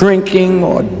or drinking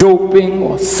or doping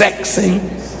or sexing,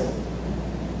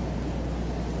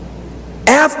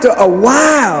 after a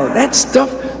while, that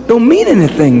stuff don't mean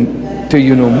anything to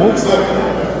you no more,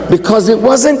 because it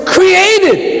wasn't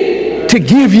created to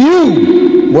give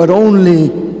you what only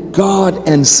God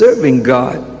and serving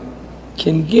God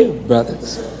can give,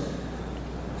 brothers.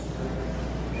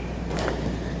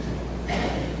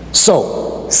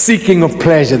 So, seeking of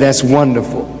pleasure, that's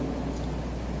wonderful,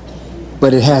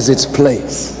 but it has its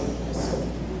place.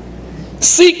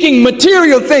 Seeking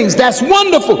material things, that's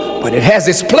wonderful, but it has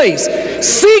its place.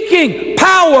 Seeking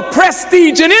power,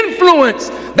 prestige, and influence,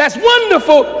 that's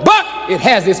wonderful, but it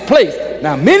has its place.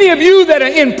 Now, many of you that are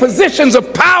in positions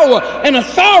of power and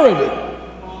authority,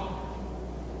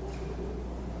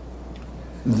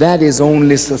 that is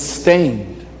only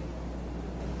sustained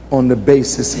on the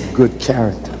basis of good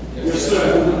character. Yes,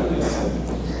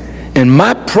 sir. And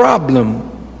my problem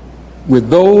with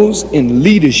those in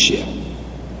leadership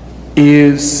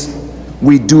is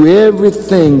we do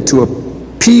everything to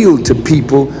appeal to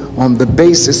people on the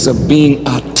basis of being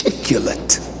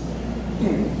articulate,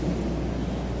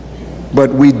 but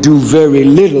we do very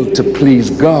little to please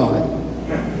God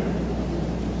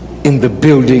in the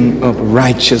building of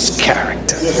righteous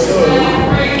character.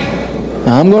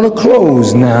 Now, I'm going to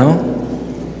close now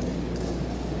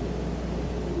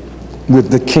with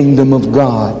the kingdom of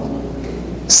God.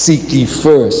 Seek ye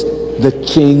first the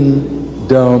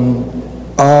kingdom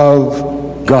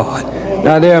of God.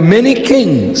 Now, there are many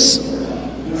kings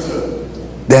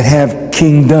that have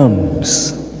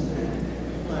kingdoms.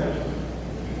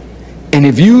 And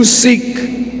if you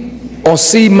seek or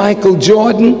see Michael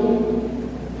Jordan,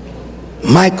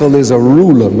 Michael is a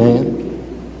ruler, man.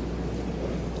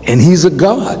 And he's a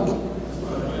God.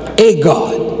 A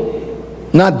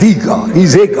God. Not the God.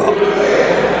 He's a God.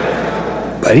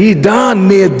 But he's darn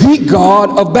near the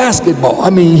God of basketball. I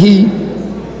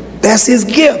mean, that's his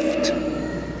gift.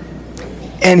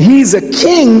 And he's a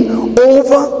king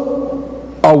over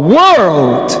a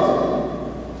world.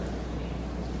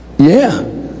 Yeah.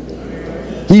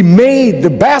 He made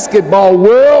the basketball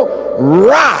world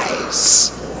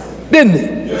rise, didn't he?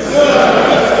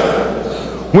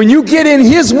 When you get in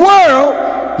his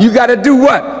world, you got to do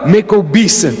what? Make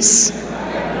obeisance.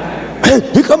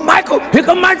 Here come Michael. Here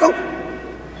come Michael.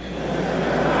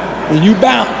 And you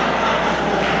bow.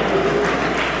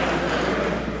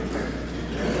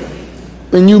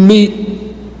 When you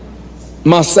meet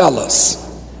Marcellus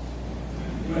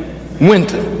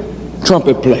Winter,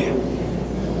 trumpet player,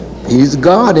 he's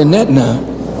God in that now.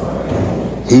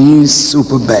 He's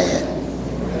super bad.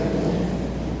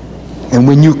 And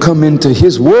when you come into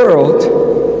his world,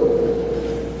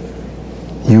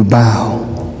 you bow.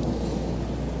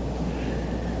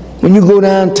 When you go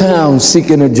downtown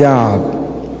seeking a job,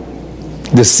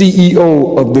 the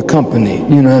CEO of the company,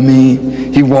 you know what I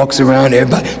mean? He walks around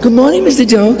everybody. Good morning, Mr.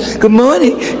 Jones. Good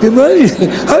morning. Good morning.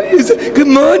 How are you, sir? Good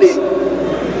morning.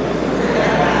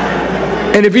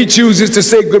 And if he chooses to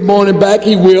say good morning back,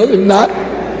 he will. If not,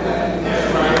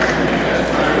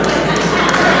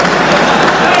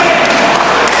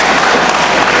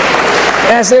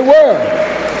 as it were.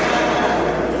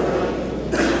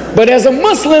 But as a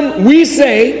Muslim, we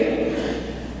say,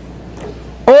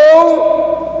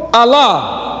 O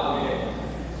Allah,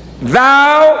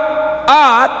 thou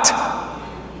art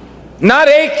not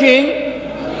a king,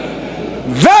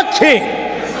 the king.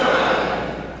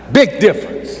 Big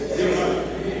difference.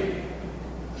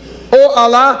 O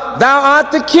Allah, thou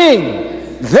art the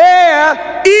king.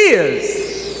 There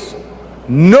is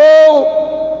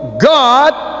no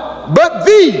God but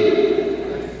thee.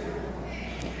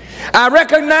 I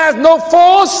recognize no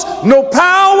force, no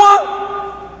power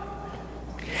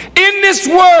in this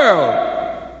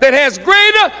world that has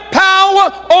greater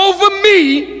power over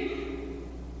me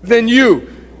than you.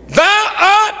 Thou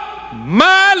art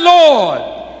my Lord.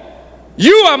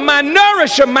 You are my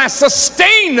nourisher, my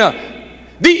sustainer,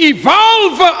 the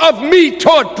evolver of me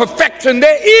toward perfection.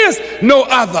 There is no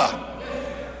other.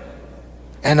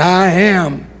 And I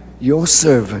am your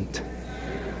servant.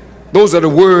 Those are the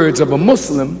words of a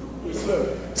Muslim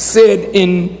said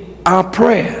in our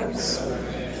prayers.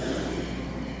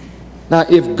 Now,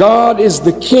 if God is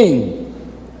the king,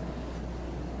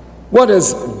 what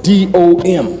is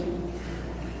D-O-M?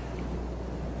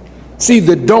 See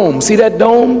the dome. See that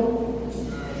dome?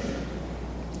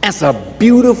 That's a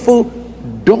beautiful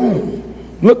dome.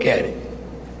 Look at it.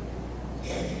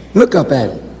 Look up at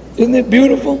it. Isn't it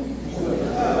beautiful?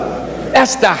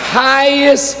 That's the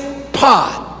highest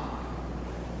part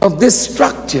of this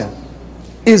structure,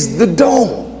 is the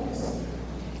dome.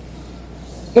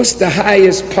 What's the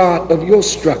highest part of your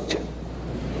structure?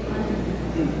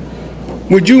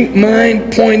 Would you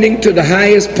mind pointing to the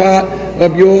highest part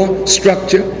of your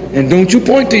structure? And don't you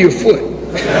point to your foot.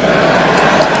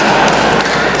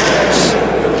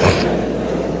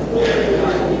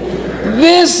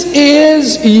 This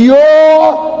is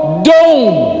your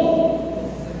dome.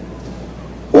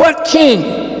 What king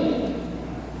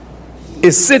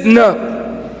is sitting up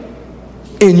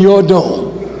in your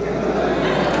dome?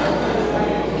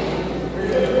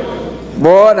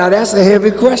 Boy, now that's a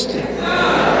heavy question.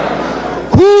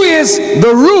 Who is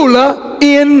the ruler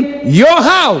in your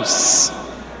house?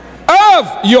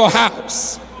 Of your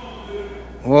house?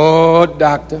 Oh,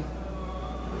 doctor.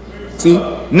 See,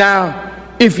 now,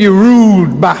 if you're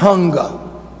ruled by hunger,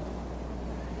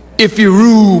 if you're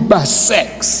ruled by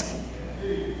sex,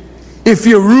 if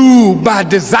you're ruled by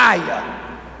desire,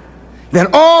 then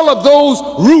all of those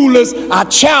rulers are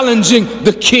challenging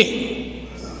the king.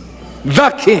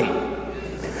 The king.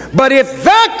 But if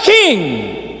the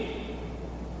king,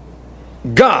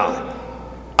 God,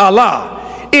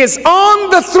 Allah, is on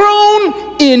the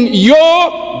throne in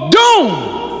your dome,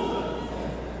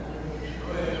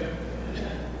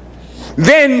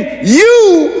 then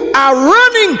you are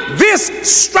running this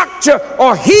structure,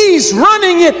 or he's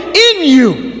running it in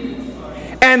you.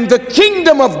 And the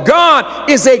kingdom of God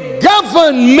is a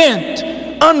government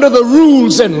under the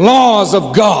rules and laws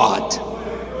of God.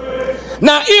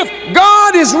 Now, if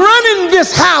God is running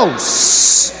this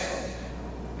house,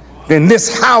 then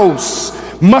this house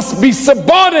must be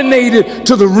subordinated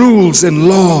to the rules and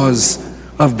laws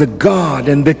of the God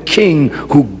and the King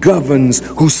who governs,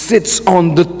 who sits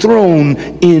on the throne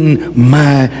in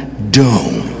my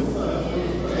dome.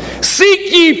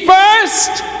 Seek ye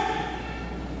first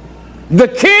the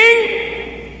King,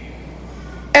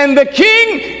 and the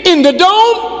King in the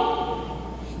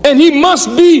dome, and he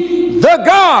must be the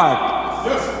God.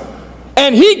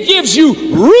 And he gives you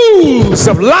rules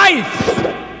of life,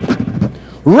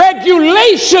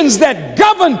 regulations that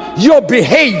govern your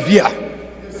behavior.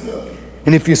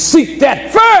 And if you seek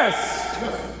that first,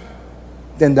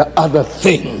 then the other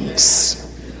things,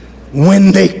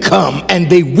 when they come, and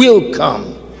they will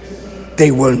come,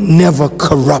 they will never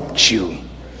corrupt you.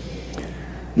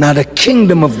 Now, the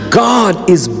kingdom of God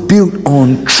is built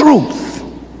on truth.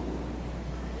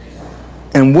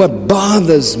 And what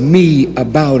bothers me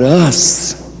about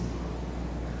us,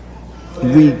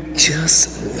 we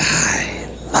just lie.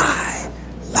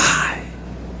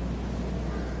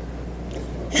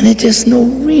 And there's just no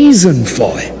reason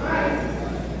for it.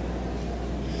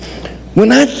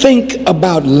 When I think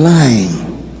about lying,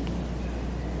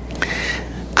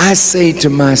 I say to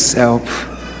myself,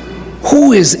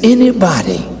 who is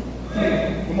anybody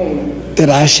that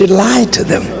I should lie to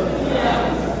them?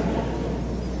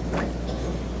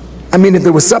 I mean, if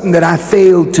there was something that I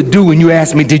failed to do and you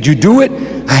asked me, did you do it?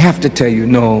 I have to tell you,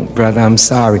 no, brother, I'm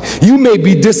sorry. You may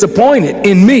be disappointed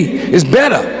in me. It's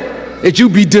better that you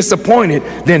be disappointed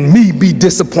than me be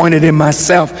disappointed in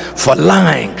myself for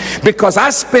lying. Because I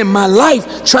spend my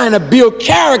life trying to build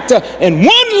character, and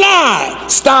one lie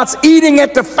starts eating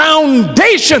at the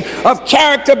foundation of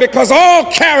character, because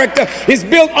all character is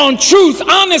built on truth,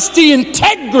 honesty,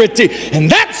 integrity. And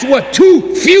that's what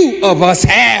too few of us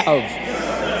have.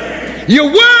 Your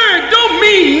word don't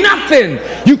mean nothing.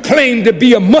 You claim to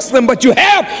be a Muslim, but you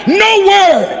have no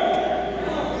word.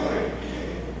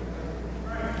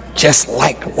 Just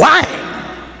like lying.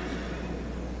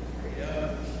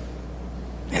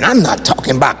 And I'm not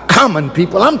talking about common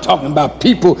people. I'm talking about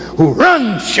people who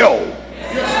run show.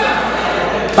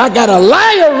 If I got a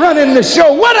liar running the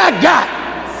show, what I got?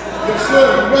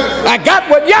 I got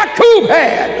what Yaqub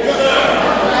had.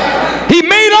 He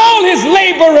made all his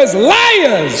laborers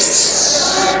liars.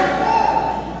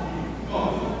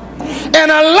 And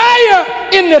a liar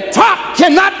in the top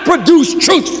cannot produce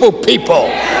truthful people.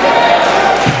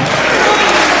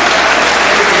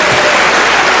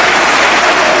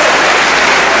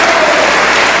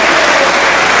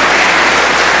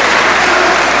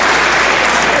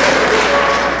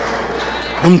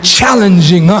 I'm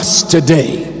challenging us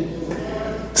today.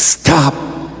 Stop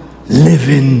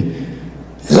living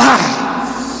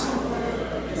lies.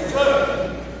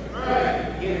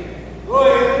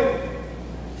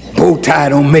 Bow tie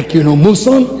don't make you no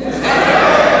Muslim.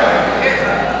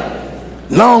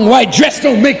 Long white dress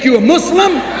don't make you a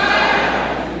Muslim.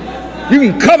 You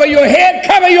can cover your head,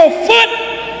 cover your foot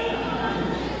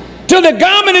till the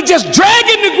garment is just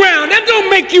dragging the ground. That don't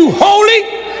make you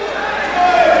holy.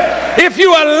 If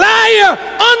you're a liar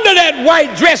under that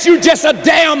white dress, you're just a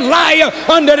damn liar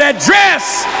under that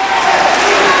dress.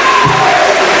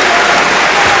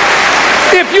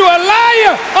 If you're a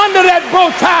liar under that bow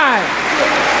tie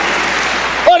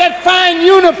or that fine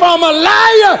uniform, a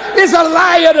liar is a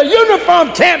liar. The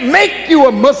uniform can't make you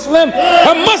a Muslim.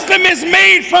 A Muslim is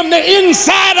made from the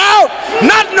inside out,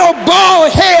 not no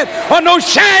bald head or no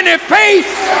shiny face.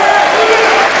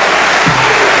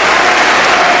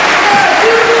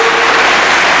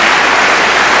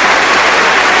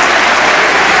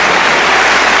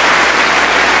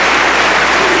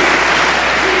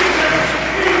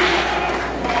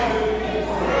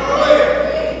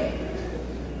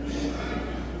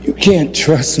 can't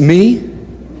trust me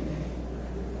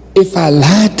if I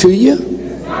lie to you.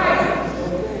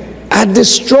 I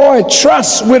destroy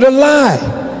trust with a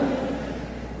lie.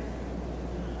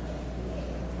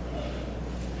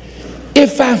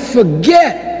 If I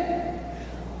forget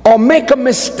or make a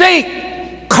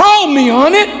mistake, call me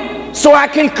on it so I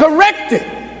can correct it.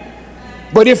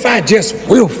 But if I just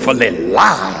willfully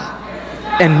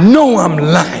lie and know I'm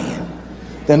lying,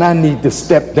 then I need to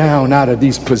step down out of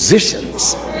these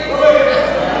positions,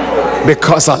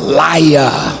 because a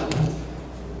liar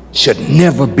should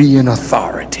never be in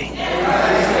authority,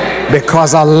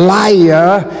 because a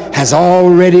liar has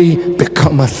already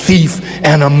become a thief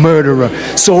and a murderer.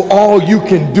 So all you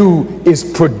can do is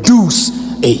produce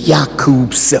a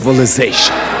Yakub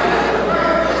civilization.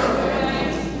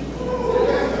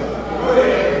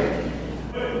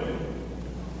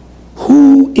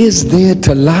 Who is there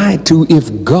to lie to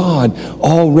if God,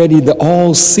 already the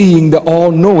all-seeing, the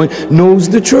all-knowing, knows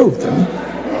the truth?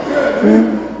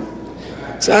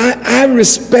 So I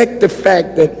respect the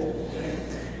fact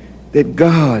that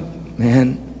God,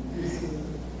 man,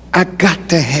 I got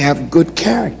to have good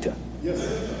character.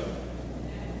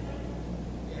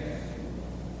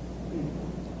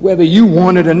 Whether you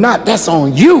want it or not, that's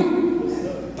on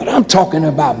you. But I'm talking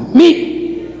about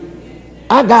me.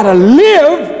 I gotta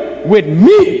live with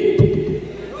me.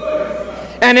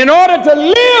 And in order to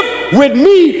live with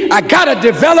me, I gotta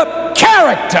develop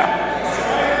character.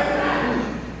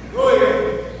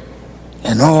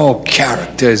 And all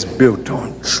character is built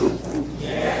on truth.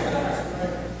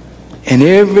 And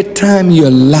every time you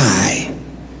lie,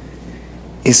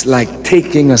 it's like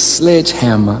taking a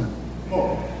sledgehammer,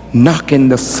 knocking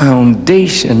the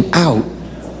foundation out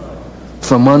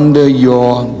from under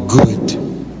your good.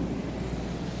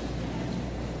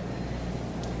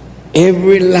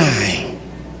 Every lie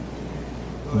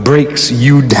breaks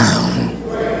you down.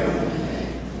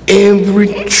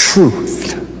 Every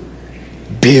truth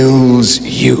builds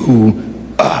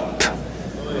you up.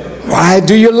 Why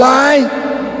do you lie?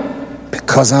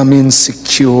 Because I'm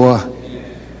insecure,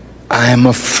 I'm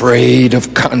afraid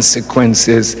of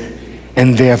consequences,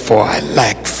 and therefore I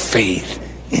lack faith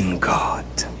in God.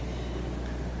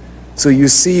 So you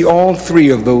see, all three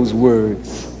of those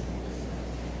words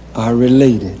are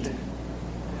related.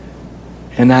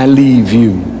 And I leave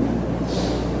you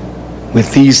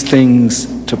with these things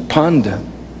to ponder.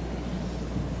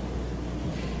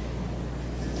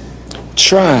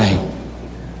 Try,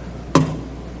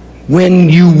 when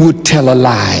you would tell a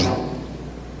lie,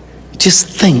 just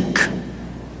think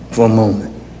for a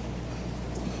moment.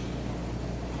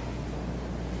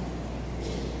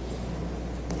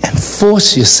 And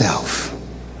force yourself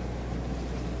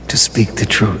to speak the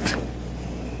truth.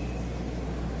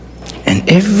 And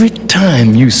every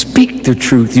time you speak the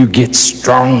truth, you get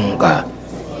stronger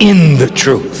in the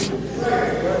truth.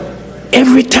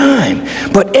 Every time.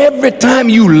 But every time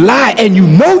you lie and you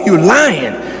know you're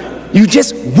lying, you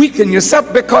just weaken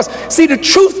yourself, because, see, the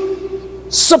truth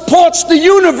supports the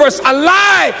universe. A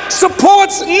lie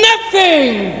supports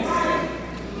nothing.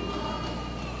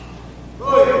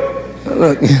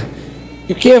 Look,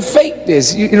 you can't fake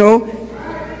this. You know,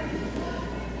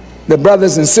 the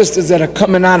brothers and sisters that are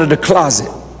coming out of the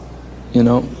closet, you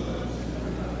know.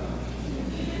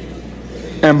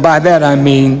 And by that I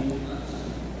mean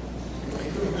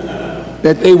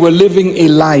that they were living a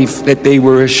life that they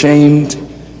were ashamed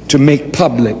to make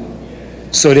public.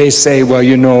 So they say, well,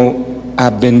 you know,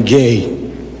 I've been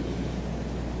gay,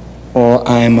 or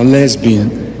I am a lesbian.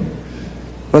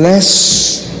 Well,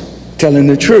 that's telling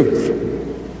the truth.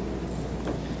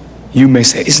 You may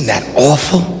say, isn't that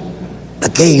awful? The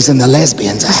gays and the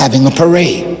lesbians are having a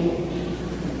parade.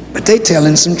 But they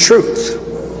telling some truth.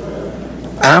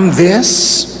 I'm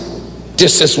this.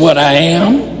 This is what I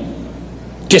am.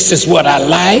 This is what I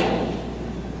like.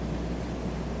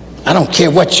 I don't care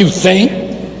what you think.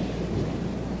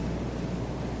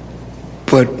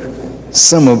 But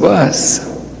some of us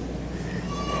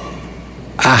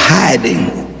are hiding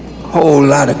a whole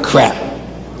lot of crap,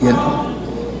 you know.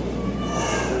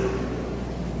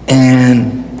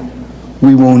 And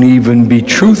we won't even be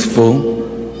truthful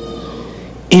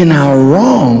in our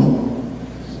wrong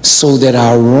so that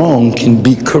our wrong can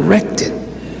be corrected.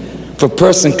 If a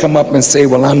person come up and say,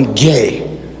 well, I'm gay.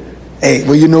 Hey,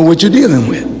 well, you know what you're dealing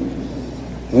with.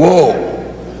 Whoa.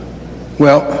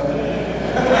 Well,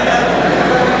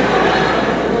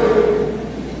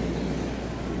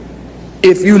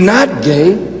 if you're not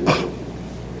gay,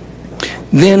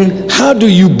 then how do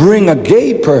you bring a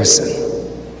gay person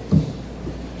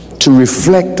to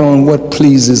reflect on what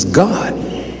pleases God?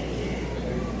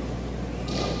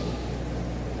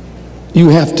 You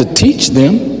have to teach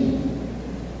them.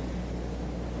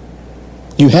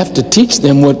 You have to teach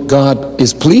them what God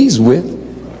is pleased with.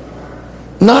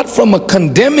 Not from a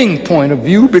condemning point of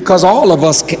view, because all of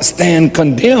us stand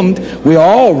condemned. We're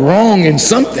all wrong in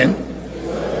something.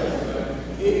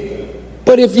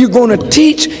 But if you're going to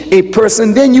teach a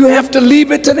person, then you have to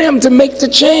leave it to them to make the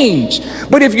change.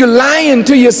 But if you're lying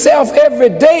to yourself every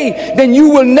day, then you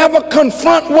will never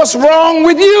confront what's wrong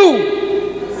with you.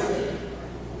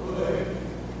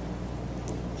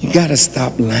 You got to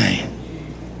stop lying.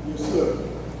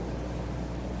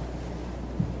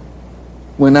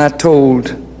 When I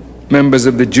told members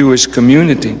of the Jewish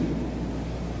community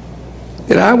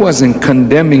that I wasn't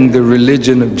condemning the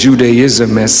religion of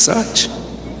Judaism as such,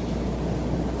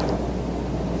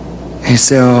 he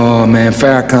said, "Oh man,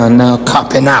 Farrakhan now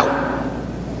copping out."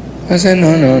 I said,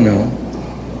 no.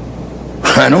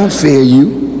 I don't fear you.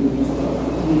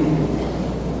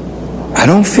 I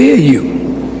don't fear you.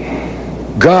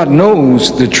 God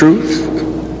knows the truth,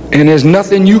 and there's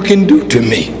nothing you can do to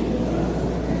me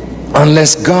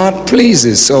unless God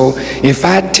pleases. So if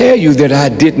I tell you that I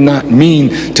did not mean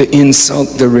to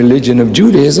insult the religion of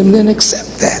Judaism, then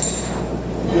accept that.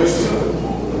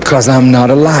 Because I'm not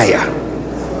a liar.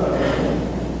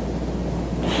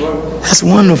 That's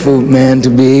wonderful, man, to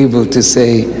be able to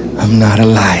say, I'm not a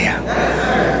liar.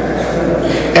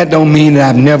 That don't mean that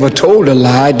I've never told a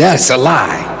lie. That's a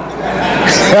lie.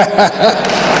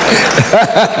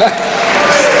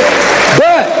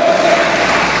 But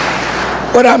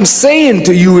what I'm saying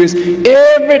to you is,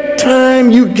 every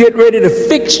time you get ready to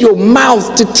fix your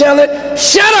mouth to tell it,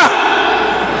 shut up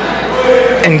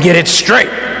and get it straight.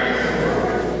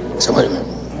 So wait a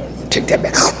minute. Take that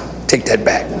back. Take that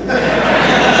back.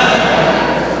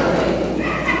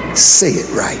 Say it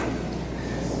right.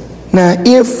 Now,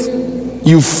 if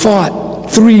you fought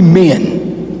 3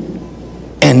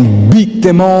 men and beat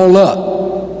them all up,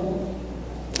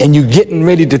 and you're getting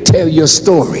ready to tell your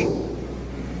story,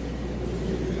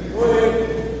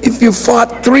 if you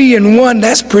fought 3 and 1,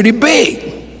 that's pretty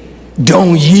big.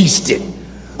 Don't yeast it.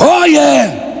 Oh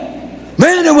yeah,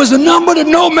 man, it was a number that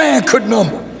no man could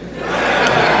number.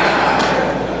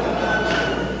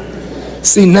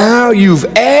 See, now you've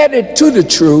added to the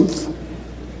truth,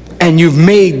 and you've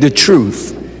made the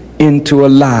truth into a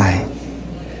lie.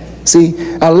 See,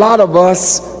 a lot of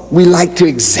us, we like to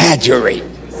exaggerate.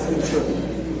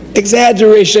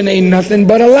 Exaggeration ain't nothing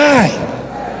but a lie.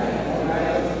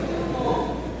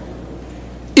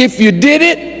 If you did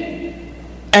it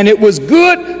and it was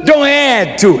good, don't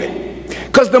add to it.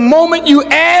 Because the moment you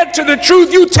add to the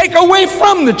truth, you take away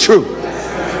from the truth.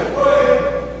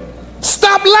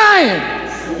 Stop lying.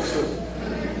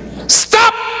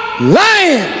 Stop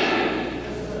lying.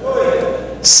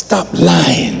 Stop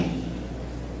lying.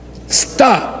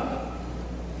 Stop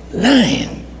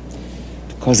lying.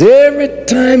 Because every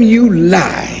time you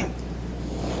lie,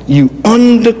 you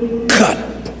undercut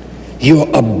your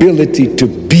ability to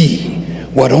be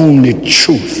what only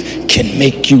truth can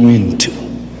make you into.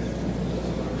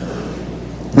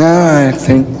 Now I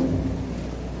think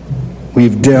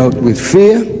we've dealt with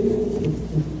fear,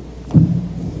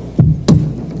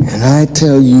 and I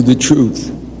tell you the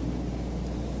truth.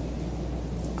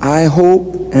 I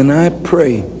hope and I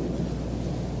pray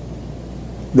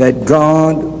that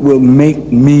God will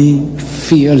make me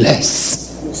fearless.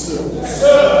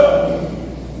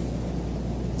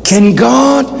 Can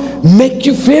God make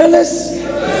you fearless?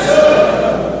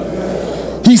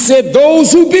 He said,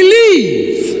 those who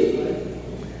believe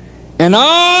and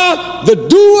are the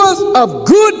doers of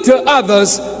good to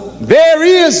others, there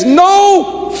is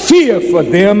no fear for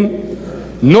them,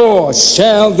 nor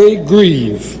shall they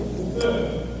grieve.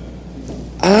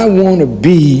 I want to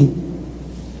be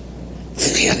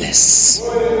fearless.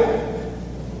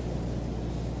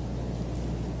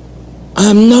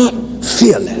 I'm not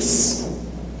fearless.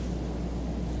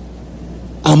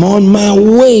 I'm on my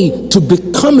way to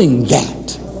becoming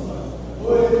that.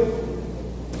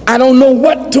 I don't know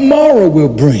what tomorrow will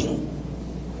bring.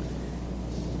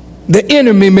 The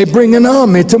enemy may bring an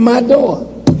army to my door.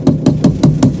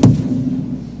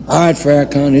 All right,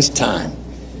 Farrakhan, it's time.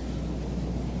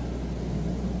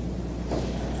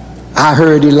 I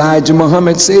heard Elijah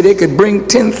Muhammad say they could bring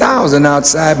 10,000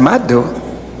 outside my door.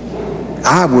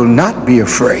 I will not be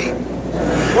afraid.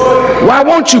 Why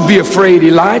won't you be afraid,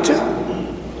 Elijah?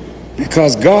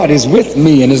 Because God is with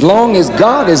me, and as long as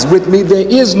God is with me, there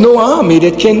is no army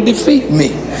that can defeat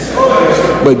me.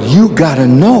 But you gotta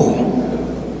know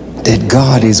that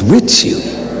God is with you,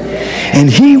 and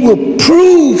he will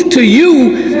prove to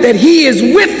you that he is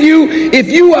with you if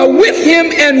you are with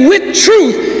him and with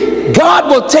truth. God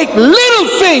will take little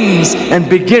things and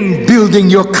begin building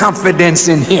your confidence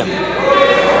in him.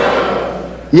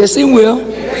 Yes, he will.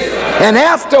 And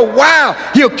after a while,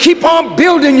 he'll keep on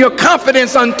building your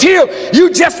confidence until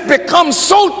you just become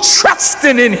so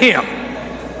trusting in him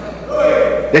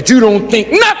that you don't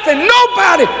think nothing,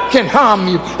 nobody can harm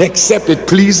you except it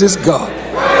pleases God.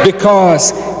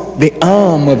 Because the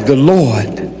arm of the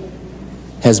Lord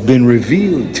has been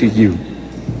revealed to you.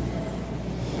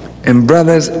 And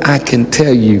brothers, I can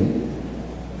tell you,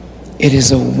 it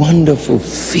is a wonderful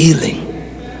feeling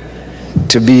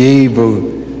to be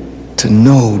able to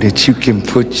know that you can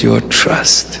put your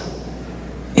trust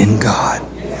in God.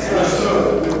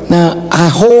 Now, I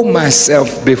hold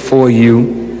myself before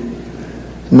you,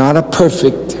 not a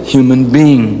perfect human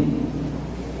being,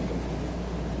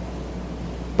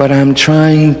 but I'm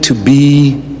trying to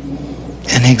be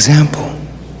an example.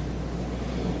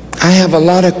 I have a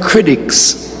lot of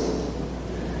critics,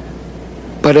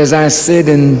 but as I said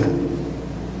in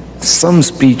some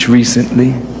speech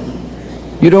recently,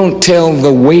 you don't tell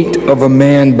the weight of a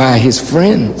man by his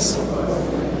friends.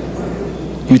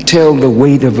 You tell the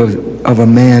weight of a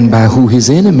man by who his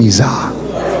enemies are.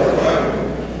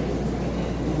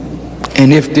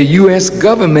 And if the U.S.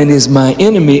 government is my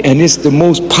enemy and it's the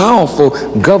most powerful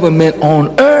government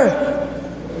on earth,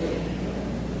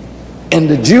 and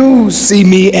the Jews see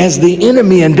me as the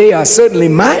enemy, and they are certainly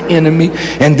my enemy,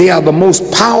 and they are the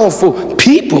most powerful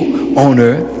people on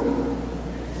earth,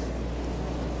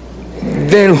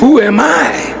 then who am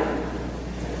I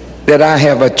that I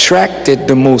have attracted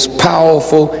the most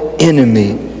powerful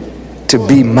enemy to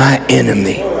be my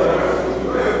enemy?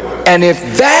 And if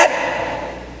that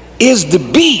is the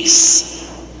beast,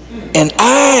 and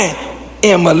I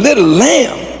am a little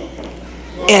lamb,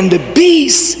 and the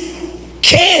beast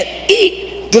can't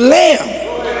eat the lamb,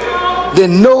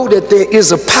 then know that there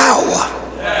is a power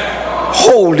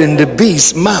holding the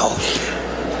beast's mouth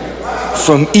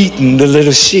from eating the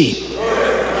little sheep.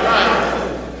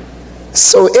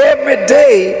 So every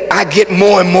day I get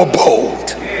more and more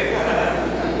bold.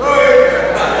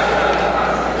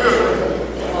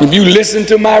 If you listen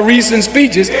to my recent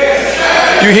speeches,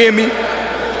 you hear me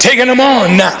taking them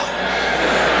on now.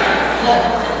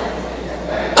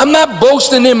 I'm not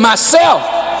boasting in myself,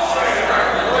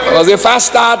 because if I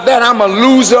start that, I'm a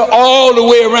loser all the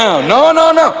way around. No,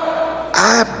 no, no.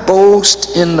 I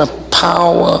boast in the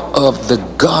power of the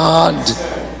God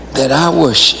that I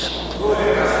worship.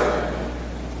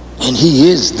 And he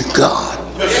is the God.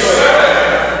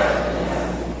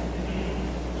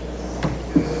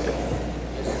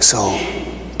 So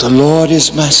the Lord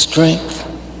is my strength,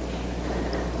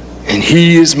 and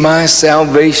he is my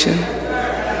salvation.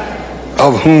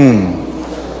 Of whom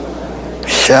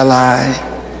shall I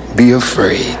be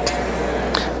afraid?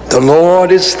 The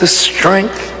Lord is the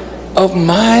strength of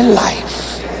my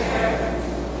life.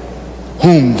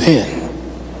 Whom then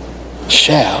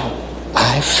shall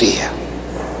I fear?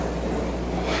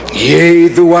 Yea,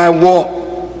 though I walk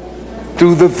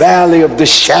through the valley of the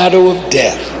shadow of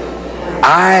death,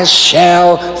 I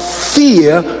shall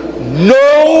fear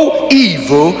no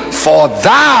evil, for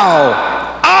thou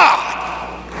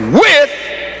art with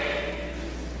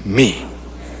me.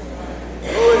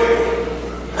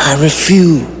 I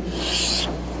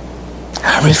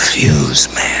refuse,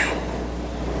 man,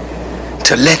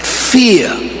 to let fear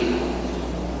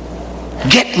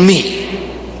get me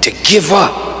to give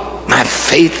up my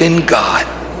faith in God.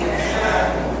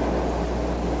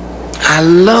 I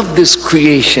love this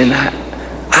creation.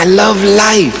 I love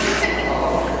life.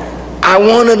 I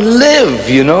want to live,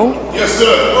 you know. Yes,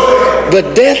 sir.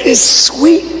 But death is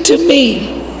sweet to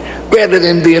me rather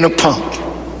than being a punk.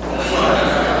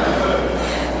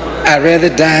 I'd rather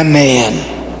die a man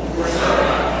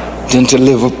than to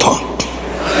live a punk.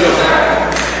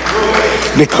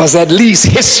 Because at least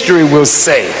history will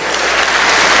say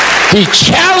he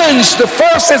challenged the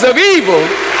forces of evil.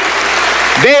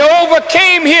 They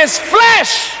overcame his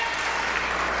flesh,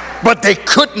 but they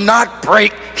could not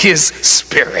break his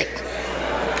spirit.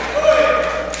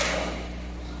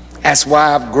 That's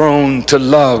why I've grown to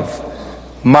love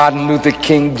Martin Luther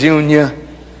King Jr.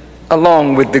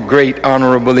 along with the great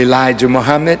Honorable Elijah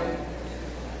Muhammad,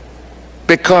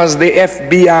 because the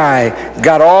FBI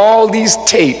got all these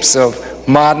tapes of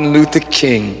Martin Luther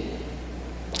King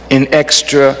in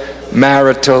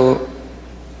extramarital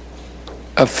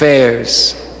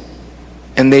affairs,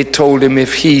 and they told him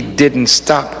if he didn't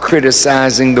stop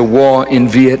criticizing the war in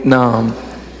Vietnam,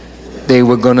 they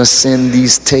were going to send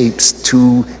these tapes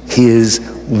to his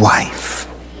wife.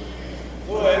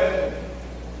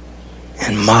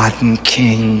 And Martin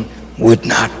King would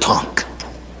not punk.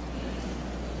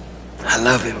 I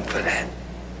love him for that.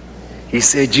 He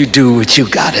said, you do what you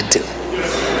gotta do,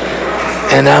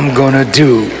 and I'm gonna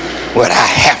do what I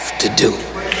have to do.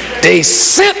 They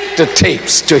sent the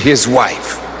tapes to his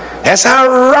wife. That's how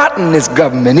rotten this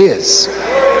government is.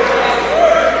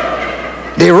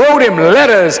 They wrote him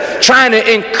letters trying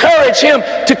to encourage him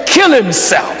to kill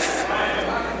himself.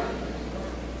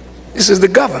 This is the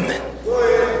government.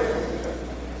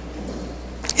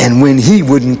 And when he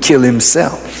wouldn't kill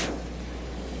himself,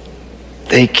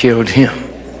 they killed him.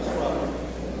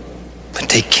 But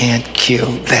they can't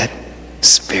kill that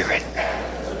spirit.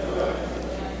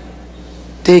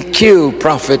 They killed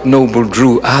Prophet Noble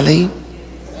Drew Ali,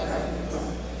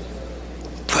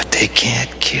 but they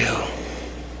can't kill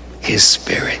his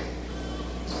spirit.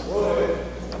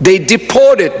 They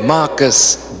deported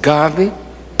Marcus Garvey,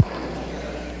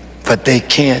 but they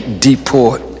can't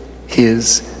deport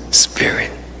his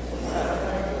spirit.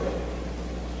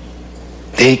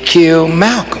 They killed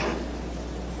Malcolm.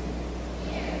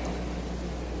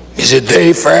 Is it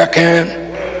they,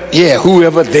 Farrakhan? Yeah,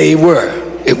 whoever they were.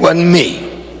 It wasn't me.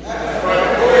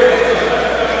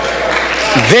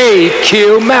 They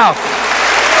killed Malcolm.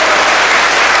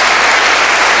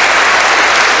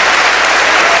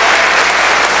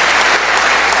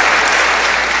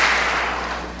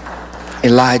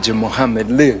 Elijah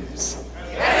Muhammad lives.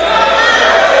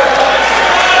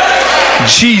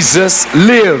 Jesus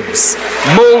lives.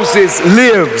 Moses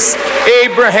lives.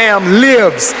 Abraham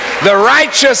lives. The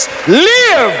righteous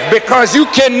live, because you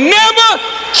can never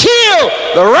kill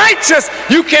the righteous.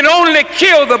 You can only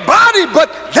kill the body,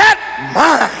 but that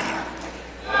mind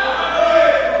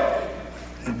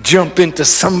jump into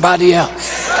somebody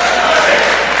else.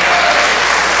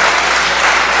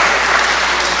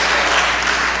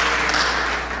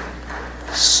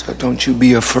 So don't you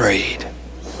be afraid.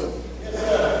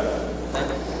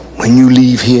 When you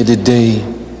leave here today,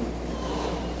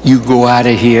 you go out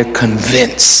of here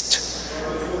convinced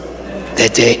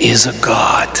that there is a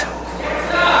God.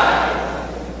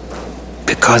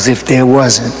 Because if there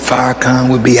wasn't, Farrakhan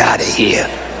would be out of here.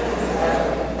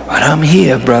 But I'm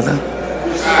here, brother.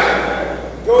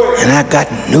 And I got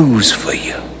news for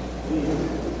you.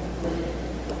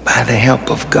 By the help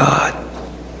of God,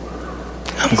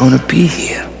 I'm going to be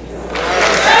here.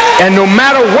 And no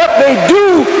matter what they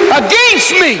do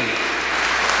against me,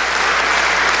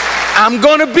 I'm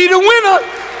going to be the winner.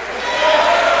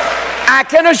 I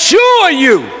can assure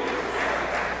you,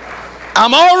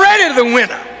 I'm already the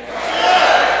winner.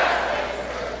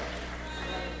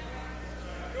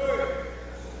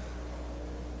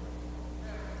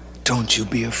 Don't you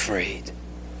be afraid.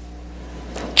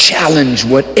 Challenge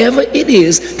whatever it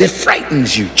is that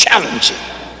frightens you. Challenge it.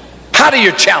 How do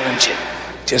you challenge it?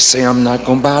 Just say, I'm not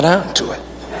going to bow down to it.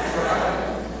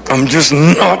 I'm just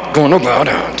not going to bow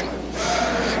down to it.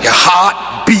 Your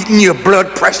heart beating, your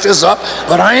blood pressure's up,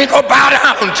 but I ain't going to bow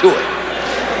down to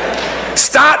it.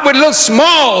 Start with little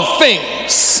small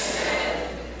things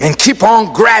and keep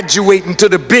on graduating to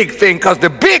the big thing, because the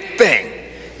big thing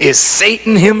is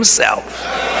Satan himself.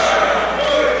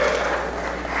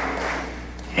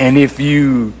 And if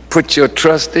you put your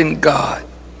trust in God,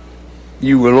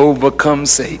 you will overcome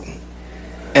Satan.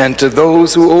 And to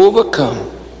those who overcome,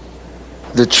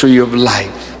 the tree of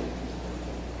life.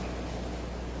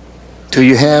 Do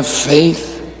you have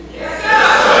faith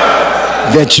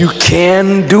that you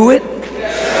can do it?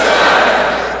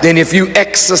 Then if you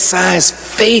exercise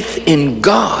faith in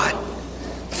God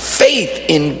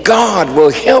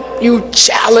will help you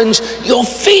challenge your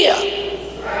fear.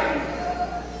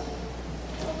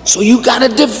 So you got to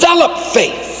develop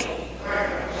faith.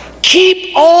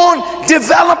 Keep on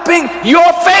developing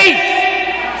your faith.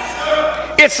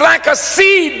 It's like a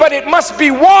seed, but it must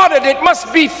be watered, it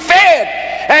must be fed,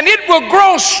 and it will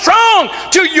grow strong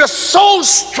till you're so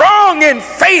strong in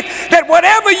faith that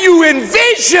whatever you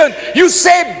envision, you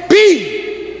say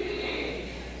be.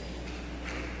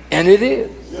 And it is.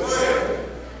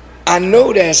 I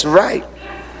know that's right,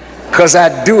 because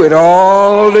I do it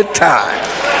all the time.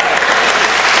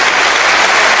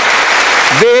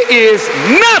 There is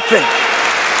nothing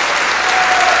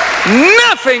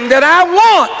that I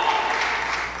want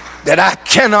that I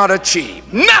cannot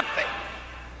achieve. Nothing.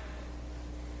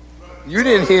 You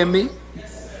didn't hear me.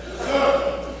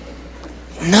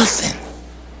 Nothing.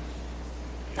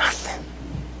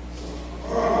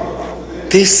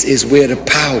 This is where the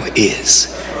power is.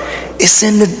 It's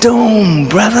in the dome,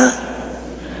 brother.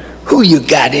 Who you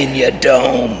got in your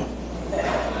dome?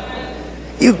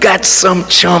 You got some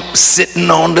chump sitting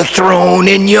on the throne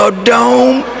in your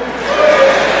dome.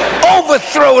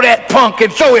 Overthrow that punk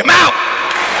and throw him out.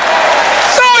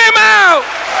 Throw him out.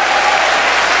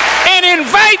 And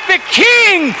invite the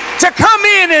king to come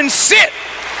in and sit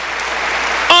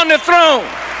on the throne.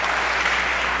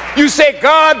 You say,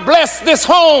 God bless this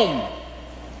home.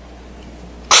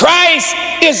 Christ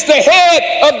is the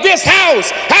head of this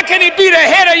house. How can he be the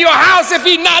head of your house if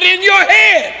he's not in your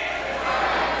head?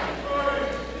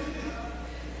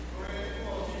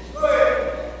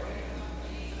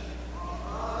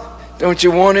 Don't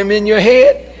you want him in your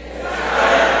head?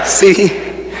 See,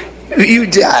 you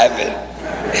jiving.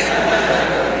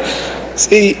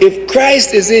 See, if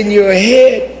Christ is in your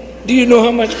head, do you know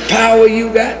how much power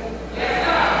you got?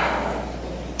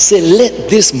 Say, let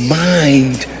this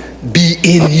mind be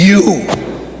in you,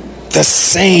 the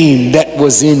same that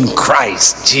was in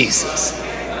Christ Jesus.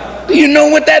 Do you know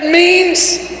what that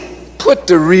means? Put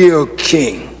the real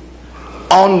king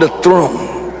on the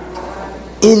throne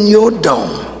in your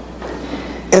dome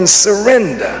and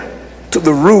surrender to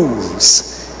the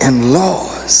rules and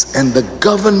laws and the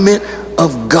government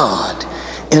of God,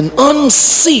 and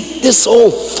unseat this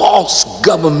old false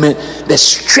government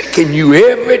that's tricking you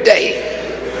every day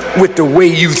with the way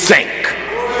you think,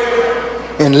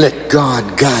 and let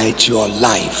God guide your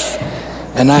life.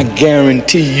 And I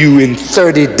guarantee you, in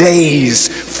 30 days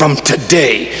from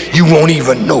today, you won't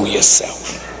even know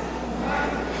yourself.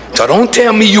 So don't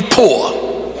tell me you're poor.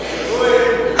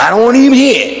 I don't want to even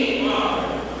hear it.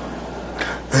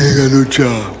 I ain't got no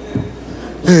job.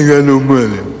 I ain't got no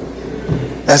money.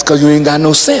 That's because you ain't got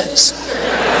no sense.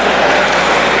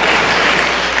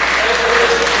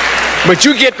 But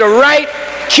you get the right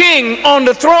king on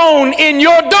the throne in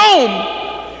your dome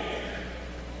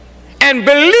and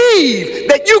believe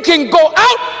that you can go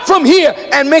out from here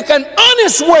and make an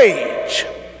honest wage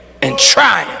and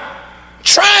try him.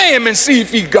 Try him and see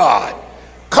if he's God.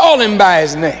 Call him by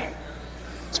his name.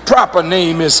 His proper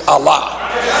name is Allah.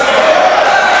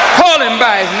 Call him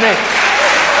by his name.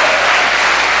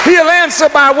 He'll answer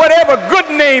by whatever good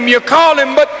name you call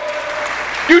him, but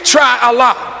you try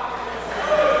Allah.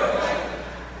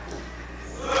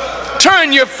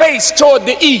 Turn your face toward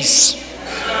the east.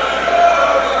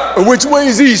 Which way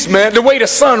is east, man? The way the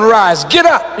sun rises. Get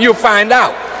up, you'll find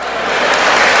out.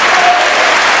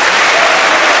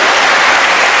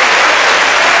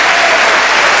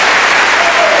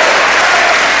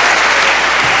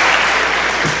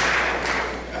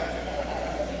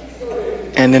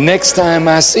 And the next time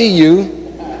I see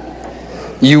you,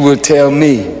 you will tell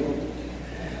me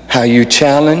how you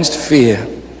challenged fear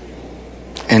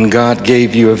and God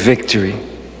gave you a victory.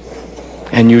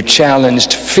 And you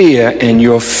challenged fear and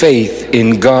your faith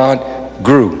in God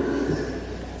grew.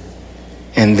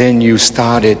 And then you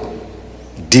started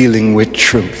dealing with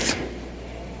truth.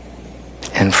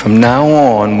 And from now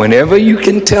on, whenever you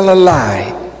can tell a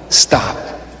lie, stop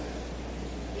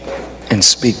and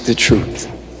speak the truth.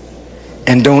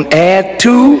 And don't add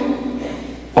to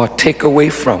or take away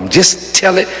from. Just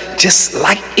tell it just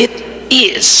like it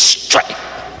is, straight.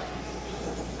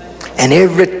 And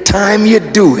every time you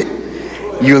do it,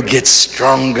 you'll get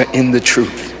stronger in the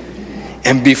truth.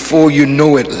 And before you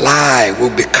know it, lie will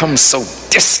become so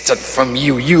distant from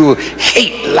you. You'll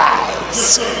hate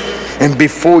lies. And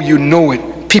before you know it,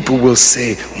 people will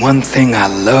say, one thing I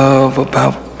love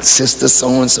about sister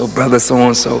so-and-so, brother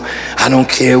so-and-so, I don't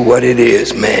care what it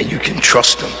is, man, you can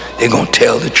trust them. They're going to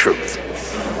tell the truth.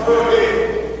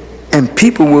 And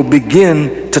people will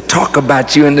begin to talk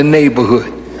about you in the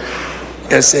neighborhood.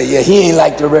 They'll say, yeah, he ain't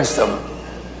like the rest of them.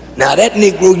 Now, that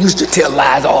Negro used to tell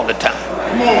lies all the time.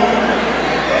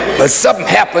 But something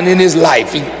happened in his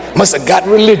life. He must have got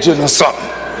religion or something.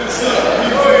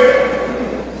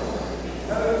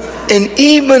 And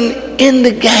even in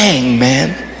the gang,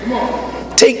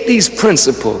 man, take these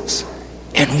principles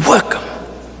and work them.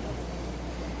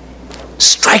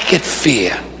 Strike at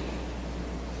fear,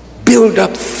 build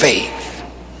up faith,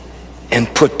 and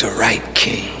put the right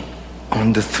king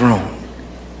on the throne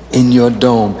in your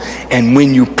dome. And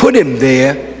when you put him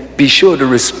there, be sure to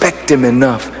respect him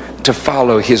enough to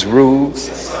follow his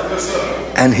rules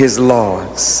and his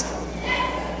laws.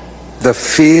 The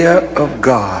fear of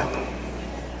God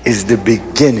is the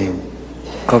beginning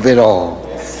of it all.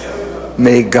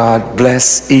 May God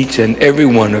bless each and every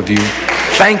one of you.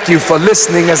 Thank you for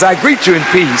listening as I greet you in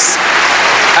peace.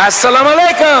 Assalamu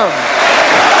alaikum.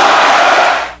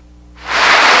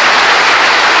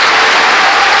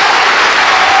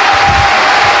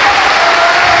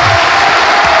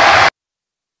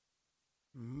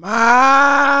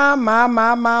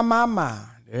 My.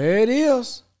 There it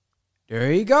is.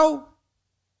 There you go.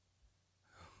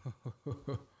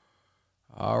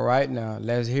 All right, now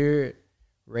let's hear it.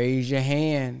 Raise your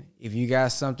hand if you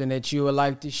got something that you would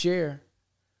like to share.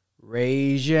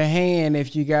 Raise your hand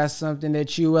if you got something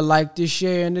that you would like to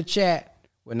share in the chat.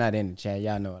 Well, not in the chat.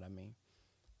 Y'all know what I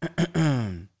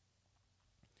mean.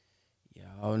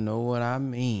 Y'all know what I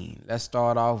mean. Let's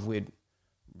start off with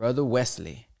Brother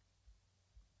Wesley.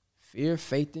 Fear,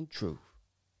 faith, and truth.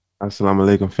 Assalamu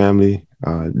alaikum, family.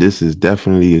 This is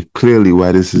definitely clearly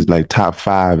why this is like top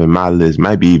 5 in my list,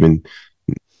 might be even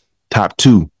top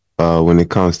 2 when it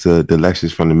comes to the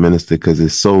lectures from the minister, because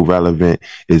it's so relevant.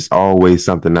 It's always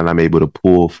something that I'm able to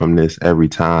pull from this every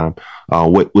time.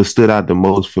 What stood out the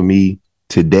most for me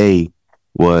today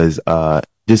was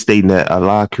just stating that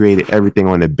Allah created everything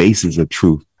on the basis of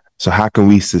truth. So how can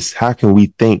we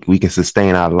think we can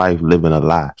sustain our life living a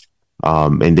lie?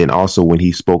 And then also when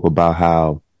he spoke about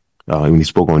how when he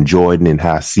spoke on Jordan and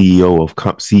how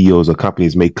CEOs of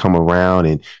companies may come around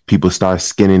and people start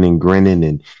skinning and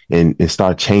grinning and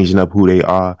start changing up who they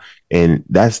are, and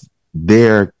that's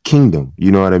their kingdom.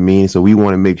 You know what I mean? So we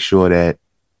want to make sure that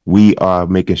we are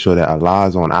making sure that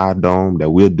Allah's on our dome,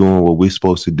 that we're doing what we're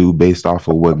supposed to do based off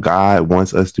of what God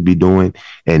wants us to be doing,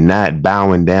 and not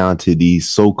bowing down to these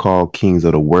so-called kings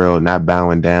of the world, not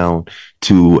bowing down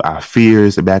to our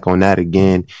fears, back on that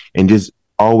again, and just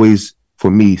always, for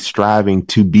me, striving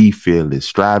to be fearless,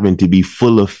 striving to be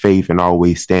full of faith and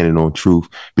always standing on truth,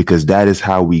 because that is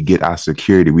how we get our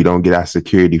security. We don't get our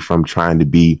security from trying to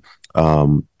be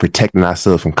protecting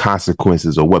ourselves from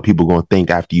consequences or what people are going to think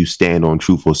after you stand on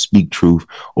truth or speak truth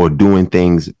or doing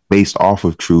things based off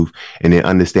of truth. And then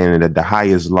understanding that the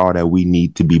highest law that we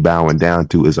need to be bowing down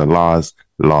to is Allah's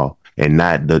law, and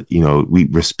not we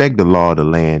respect the law of the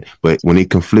land, but when it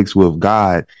conflicts with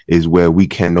God is where we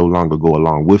can no longer go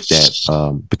along with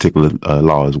that particular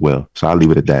law as well. So I'll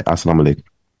leave it at that. Assalamu alaikum.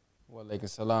 Wa alaikum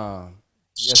salam.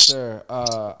 Yes, sir.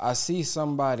 I see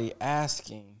somebody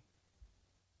asking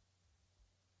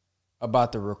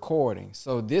about the recording.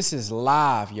 So this is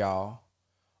live, y'all,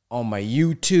 on my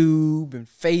YouTube and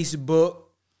Facebook.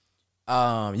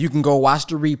 You can go watch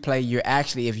the replay. You're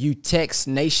actually, if you text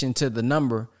Nation to the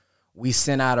number, we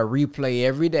send out a replay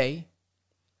every day.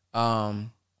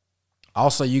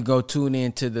 Also, you go tune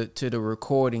in to the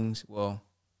recordings. Well,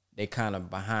 they kind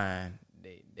of behind.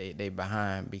 They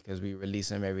behind because we release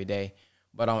them every day.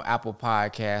 But on Apple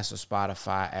Podcasts or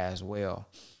Spotify as well.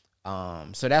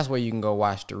 So that's where you can go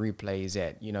watch the replays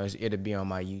at. It'll be on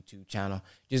my YouTube channel.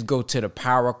 Just go to the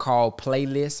Power Call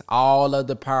playlist. All of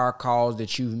the Power Calls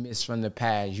that you've missed from the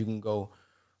past, you can go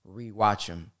rewatch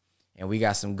them. And we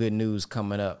got some good news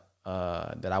coming up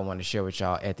that I want to share with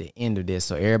y'all at the end of this.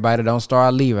 So everybody don't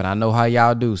start leaving. I know how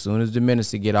y'all do. As soon as the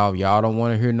minister get off, y'all don't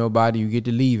want to hear nobody. You get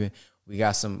to leaving. We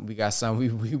got some we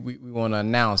want to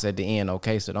announce at the end.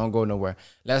 Okay, so don't go nowhere.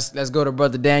 Let's go to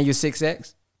Brother Daniel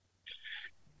 6X.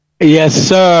 Yes,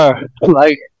 sir.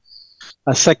 Like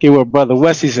I second what Brother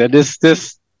Wesley said. This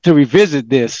to revisit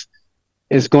this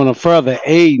is going to further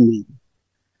aid me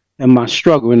in my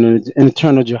struggle in the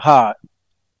internal jihad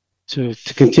to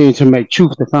continue to make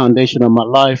truth the foundation of my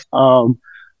life.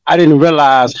 I didn't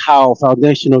realize how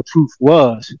foundational truth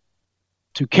was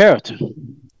to character.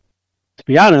 To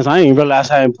be honest, I didn't realize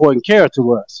how important character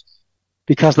was,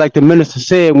 because, like the minister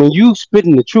said, when you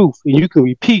spitting the truth and you can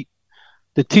repeat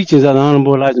the teachings of the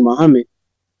Honorable Elijah Muhammad,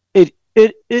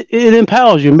 it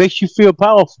empowers you, makes you feel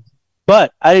powerful.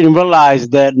 But I didn't realize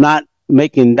that not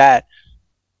making that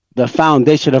the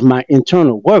foundation of my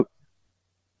internal work,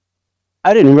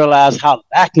 I didn't realize how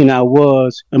lacking I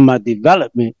was in my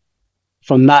development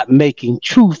from not making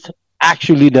truth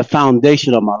actually the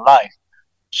foundation of my life.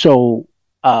 So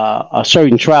a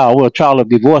certain trial of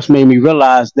divorce made me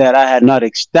realize that I had not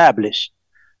established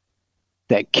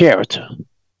that character,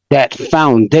 that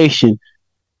foundation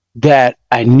that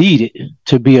I needed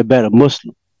to be a better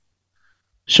Muslim.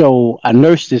 So I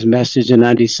nursed this message and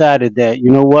I decided that,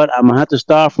 you know what, I'm going to have to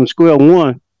start from square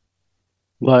one.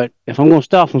 But if I'm going to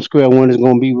start from square one, it's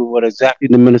going to be with what exactly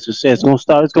the minister says.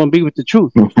 It's going to be with the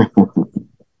truth.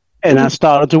 And I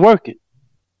started to work it.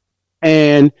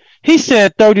 And he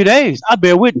said 30 days. I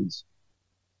bear witness.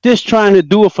 Just trying to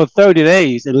do it for 30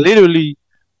 days and literally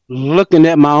looking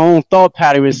at my own thought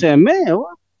pattern and saying, man,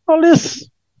 what all this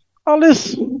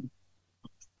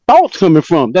thoughts coming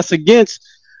from? That's against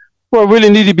what really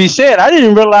needed to be said. I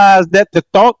didn't realize that the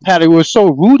thought pattern was so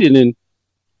rooted in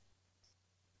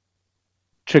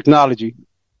technology,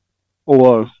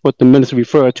 or what the minister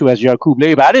referred to as Yaqub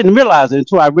labor. I didn't realize it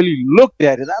until I really looked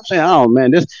at it. I'm saying, oh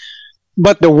man,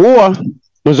 but the war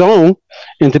was on,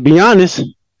 and to be honest,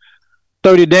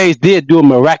 30 days did do a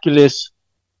miraculous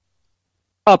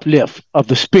uplift of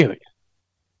the spirit.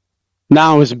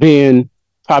 Now it's been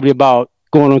probably about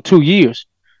going on 2 years,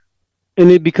 and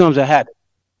it becomes a habit.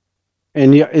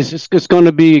 And it's going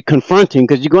to be confronting,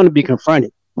 because you're going to be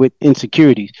confronted with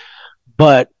insecurities.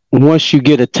 But once you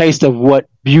get a taste of what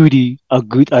beauty,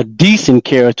 a decent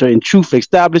character and truth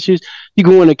establishes, you're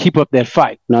going to keep up that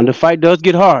fight. Now, the fight does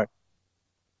get hard.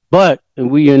 But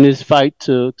we in this fight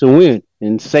to win,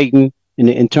 and Satan and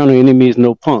the internal enemy is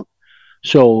no punk.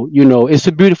 So it's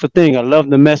a beautiful thing. I love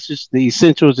the message. The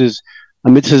essentials is, I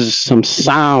mean, this is some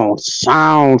sound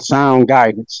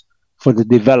guidance for the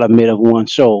development of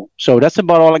one's soul. So that's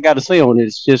about all I got to say on it.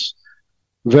 It's just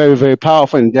very, very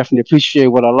powerful, and definitely appreciate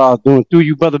what Allah is doing through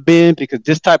you, brother Ben, because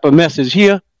this type of message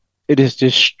here, it is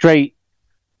just straight,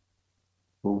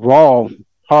 raw,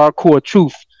 hardcore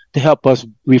truth to help us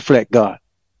reflect God.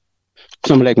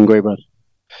 Assalamu alaikum, great brother.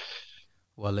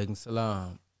 Wa alaikum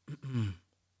salam.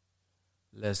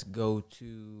 Let's go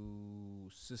to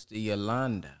Sister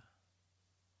Yolanda.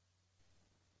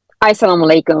 Assalamu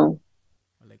alaikum.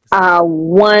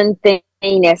 One thing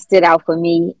that stood out for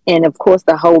me, and of course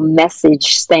the whole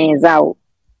message stands out,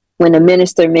 when the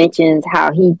minister mentions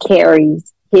how he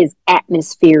carries his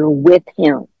atmosphere with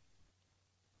him.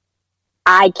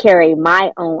 I carry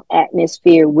my own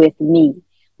atmosphere with me,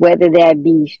 whether that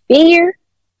be fear,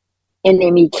 and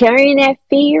then me carrying that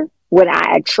fear, what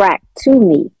I attract to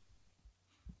me.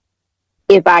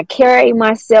 If I carry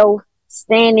myself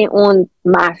standing on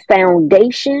my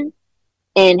foundation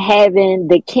and having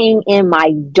the king in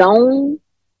my dome,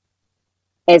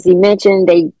 as he mentioned,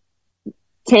 they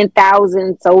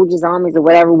 10,000 soldiers, armies, or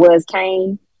whatever it was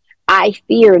came. I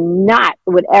fear not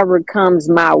whatever comes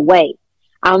my way.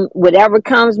 Whatever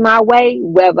comes my way,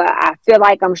 whether I feel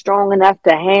like I'm strong enough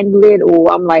to handle it,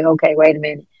 or I'm like, okay, wait a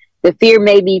minute. The fear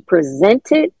may be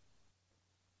presented.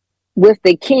 With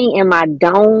the king in my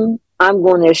dome, I'm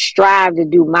going to strive to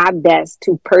do my best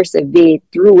to persevere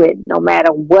through it, no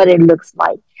matter what it looks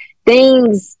like.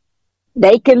 Things,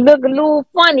 they can look a little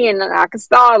funny, and I can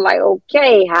start like,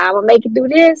 okay, how am I going to make it through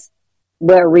this?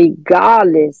 But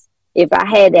regardless, if I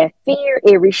had that fear,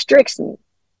 it restricts me.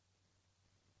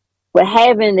 But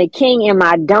having the king in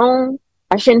my dome,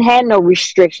 I shouldn't have no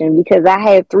restriction, because I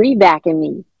have 3 backing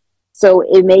me. So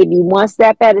it may be one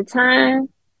step at a time,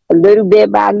 a little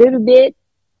bit by little bit,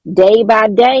 day by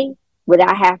day, but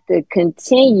I have to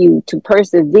continue to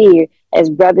persevere. As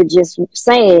brother just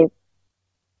said,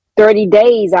 30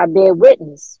 days I bear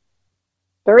witness.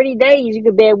 30 days you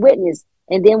can bear witness.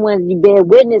 And then when you bear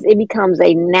witness, it becomes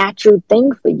a natural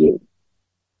thing for you.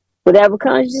 Whatever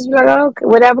comes, just be like, okay.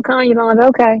 Whatever comes, you're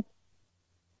like, okay.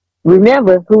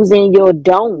 Remember who's in your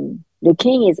dome. The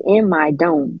king is in my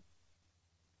dome.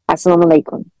 Assalamu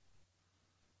alaikum.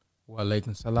 Wa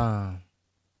alaikum salam.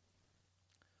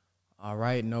 All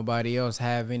right, nobody else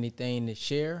have anything to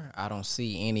share? I don't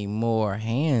see any more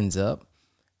hands up.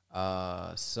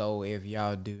 So if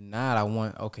y'all do not,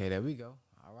 okay, there we go.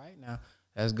 All right, now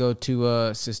let's go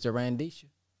to Sister Randisha.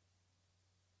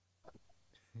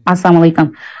 Assalamu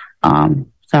alaikum.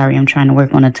 Sorry, I'm trying to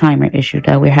work on a timer issue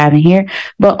that we're having here.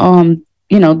 But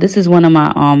this is one of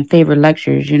my favorite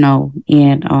lectures, and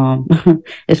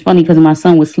it's funny because my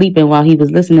son was sleeping while he was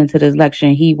listening to this lecture,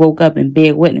 and he woke up and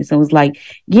bear witness and was like,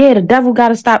 yeah, the devil got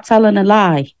to stop telling a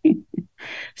lie.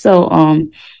 So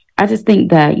I just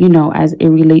think that, as it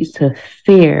relates to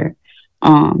fear,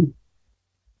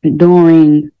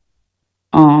 during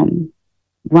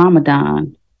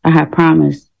Ramadan, I had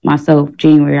promised myself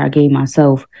January, I gave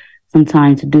myself some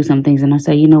time to do some things. And I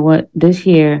said, you know what, this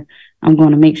year I'm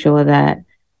going to make sure that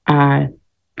I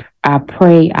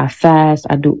pray, I fast,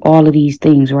 I do all of these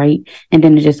things, right? And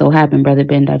then it just so happened, Brother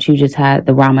Ben, that you just had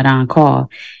the Ramadan call.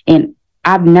 And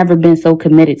I've never been so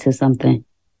committed to something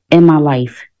in my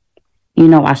life.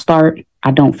 I start,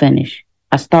 I don't finish.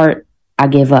 I start, I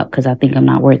give up because I think I'm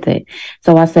not worth it.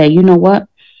 So I said, you know what?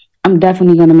 I'm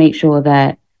definitely going to make sure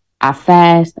that I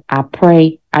fast, I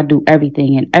pray, I do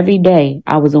everything. And every day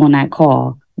I was on that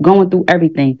call, going through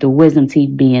everything, through wisdom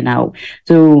teeth being out,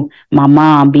 through my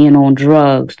mom being on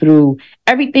drugs, through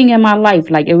everything in my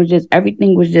life. Like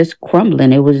everything was just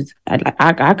crumbling. It was,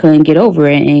 I couldn't get over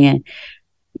it. And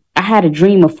I had a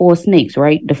dream of 4 snakes,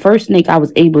 right? The first snake I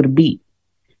was able to beat,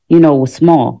 was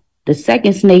small. The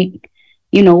second snake,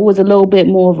 it was a little bit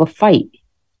more of a fight.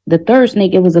 The third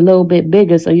snake, it was a little bit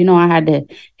bigger. So, I had to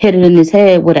hit it in his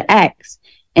head with an axe.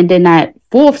 And then that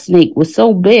 4th snake was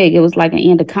so big, it was like an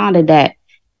anaconda that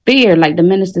fear, like the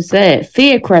minister said,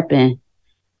 fear crept in.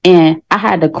 And I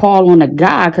had to call on a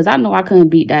God because I know I couldn't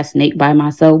beat that snake by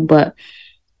myself. But,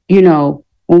 when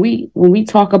we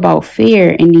talk about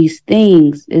fear and these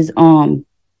things is, I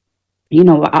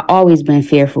always been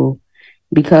fearful.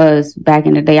 Because back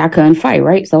in the day, I couldn't fight,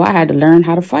 right? So I had to learn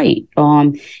how to fight.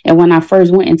 And when I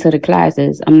first went into the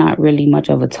classes, I'm not really much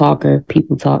of a talker.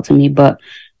 People talk to me, but,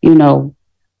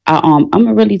 I'm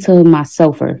a really to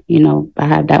myselfer. You know, I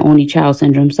have that only child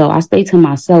syndrome, so I stay to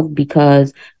myself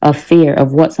because of fear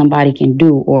of what somebody can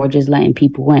do or just letting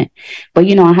people in. But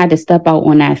you know, I had to step out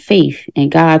on that faith,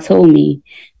 and God told me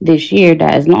this year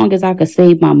that as long as I could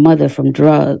save my mother from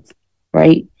drugs,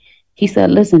 right? He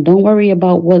said, "Listen, don't worry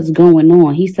about what's going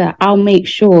on." He said, "I'll make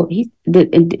sure."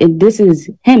 And this is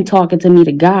him talking to me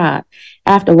to God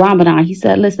after Ramadan. He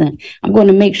said, "Listen, I'm going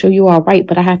to make sure you are right,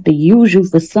 but I have to use you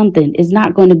for something. It's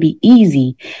not going to be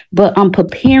easy, but I'm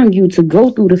preparing you to go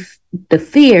through the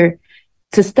fear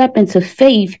to step into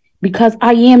faith because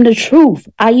I am the truth.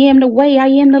 I am the way. I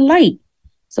am the light."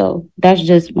 So that's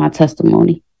just my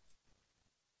testimony.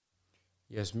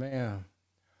 Yes, ma'am.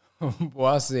 Boy,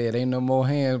 I said, ain't no more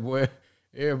hands, boy.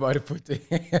 Everybody put their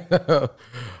hand up.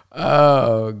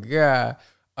 Oh, God.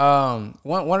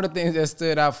 One of the things that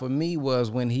stood out for me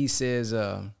was when he says,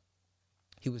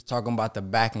 he was talking about the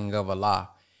backing of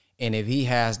Allah. And if he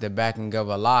has the backing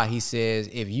of Allah, he says,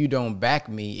 if you don't back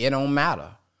me, it don't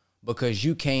matter because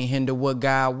you can't hinder what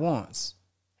God wants.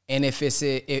 And if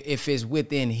it's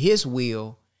within his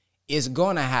will, it's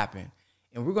going to happen.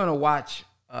 And we're going to watch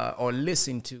or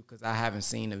listen to, because I haven't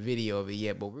seen a video of it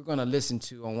yet, but we're going to listen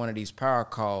to on one of these power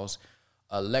calls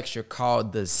a lecture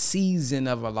called The Season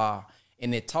of Allah.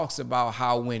 And it talks about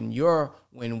how when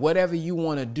whatever you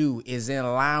want to do is in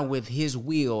line with his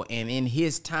will and in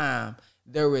his time,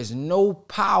 there is no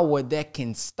power that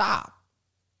can stop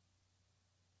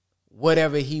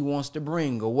whatever he wants to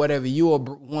bring or whatever you are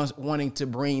wanting to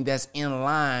bring that's in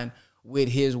line with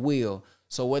his will.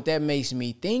 So what that makes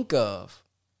me think of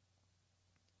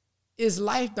is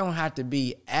life don't have to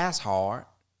be as hard.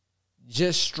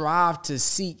 Just strive to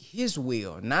seek his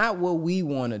will, not what we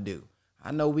want to do.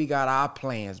 I know we got our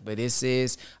plans, but it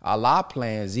says Allah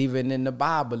plans. Even in the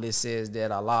Bible, it says that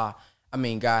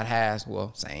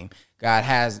God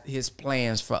has his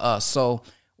plans for us. So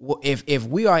if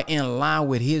we are in line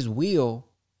with his will,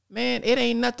 man, it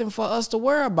ain't nothing for us to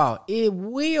worry about. It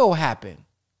will happen.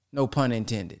 No pun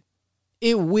intended.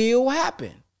 It will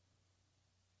happen.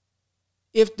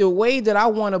 If the way that I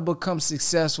want to become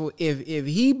successful, if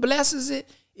he blesses it,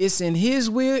 it's in his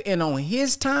will and on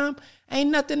his time,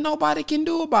 ain't nothing nobody can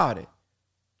do about it.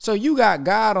 So you got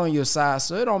God on your side,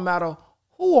 so it don't matter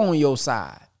who on your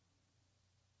side.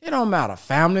 It don't matter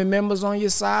family members on your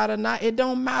side or not. It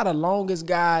don't matter. Long as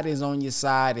God is on your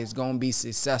side, it's going to be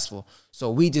successful.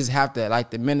 So we just have to, like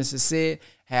the minister said,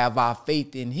 have our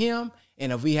faith in him.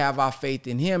 And if we have our faith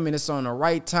in him and it's on the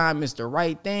right time, it's the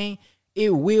right thing, it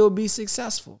will be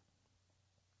successful.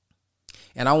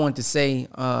 And I want to say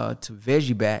to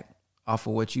Veggie back off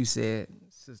of what you said,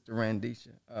 Sister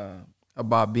Randisha,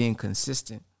 about being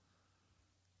consistent.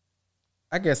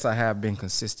 I guess I have been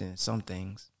consistent in some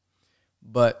things,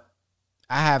 but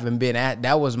I haven't been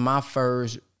that was my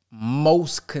first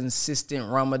most consistent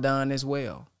Ramadan as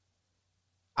well.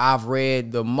 I've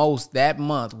read the most that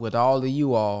month with all of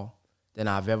you all than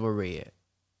I've ever read.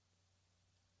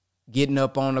 Getting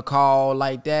up on the call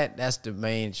like that, that's the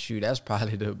main shoot. That's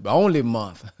probably the only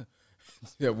month.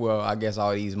 Well, I guess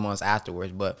all these months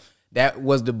afterwards, but that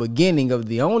was the beginning of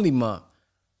the only month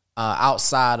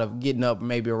outside of getting up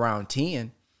maybe around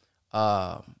 10,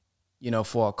 for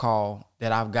a call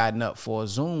that I've gotten up for a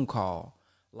Zoom call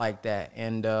like that.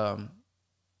 And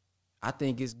I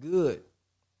think it's good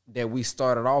that we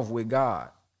started off with God,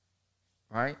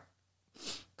 right?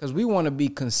 Because we want to be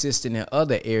consistent in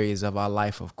other areas of our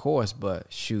life, of course.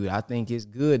 But shoot, I think it's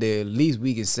good that at least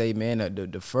we can say, man,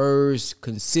 the first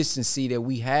consistency that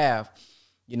we have,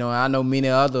 I know many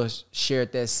others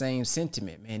shared that same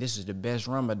sentiment. Man, this is the best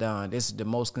Ramadan. This is the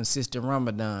most consistent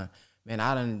Ramadan.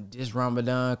 Man, this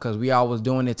Ramadan, because we all was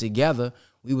doing it together,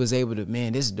 we was able to,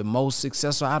 man, this is the most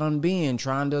successful I done been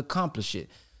trying to accomplish it.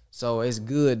 So it's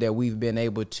good that we've been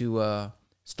able to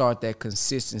start that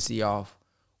consistency off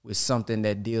with something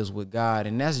that deals with God.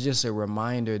 And that's just a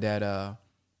reminder that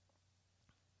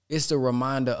it's the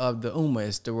reminder of the Ummah.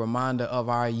 It's the reminder of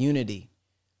our unity,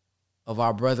 of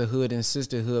our brotherhood and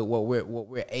sisterhood, what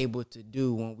we're able to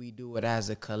do when we do it as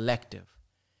a collective,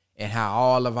 and how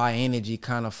all of our energy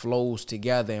kind of flows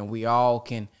together and we all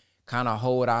can kind of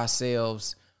hold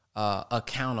ourselves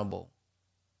accountable,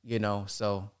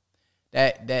 so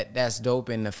that's dope.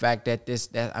 And the fact that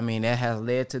that has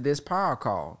led to this power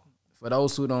call. For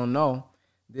those who don't know,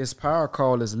 this power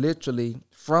call is literally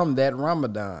from that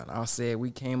Ramadan. I said we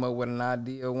came up with an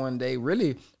idea one day,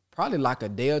 really probably like a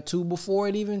day or two before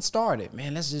it even started.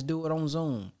 Man, let's just do it on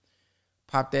Zoom.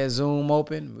 Pop that Zoom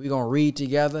open. We're going to read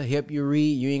together, help you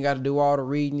read. You ain't got to do all the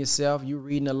reading yourself. You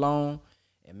reading alone.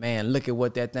 And, man, look at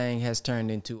what that thing has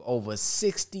turned into. Over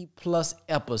 60 plus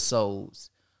episodes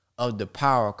of the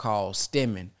power called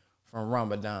stemming from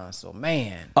Ramadan. So,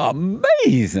 man.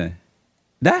 Amazing.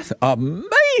 That's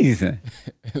amazing.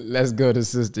 Let's go to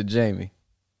Sister Jamie.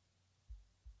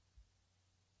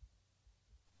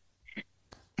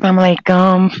 I'm like,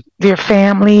 dear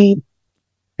family,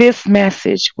 this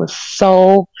message was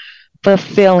so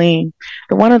fulfilling.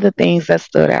 One of the things that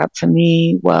stood out to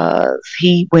me was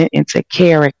he went into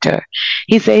character.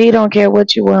 He said he don't care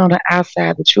what you wear on the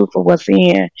outside, the truth of what's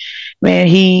in. Man,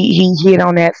 he hit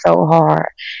on that so hard.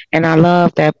 And I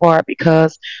love that part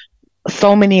because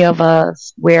so many of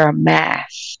us wear a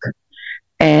mask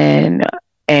and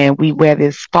we wear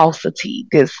this falsity,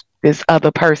 this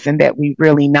other person that we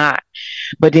really not.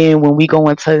 But then when we go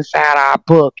inside our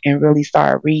book and really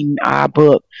start reading our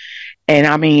book,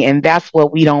 and that's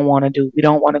what we don't want to do. We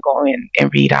don't want to go in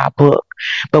and read our book.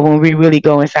 But when we really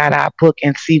go inside our book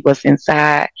and see what's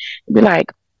inside, be like,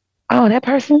 oh, that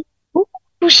person,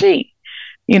 who's she?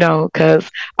 Because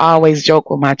I always joke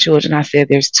with my children. I said,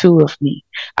 there's two of me.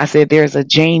 I said, there's a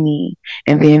Jamie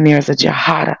and then there's a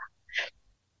Jahada.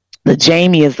 The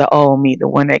Jamie is the old me, the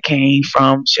one that came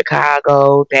from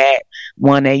Chicago, that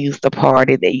one that used to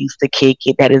party, that used to kick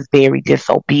it, that is very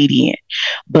disobedient.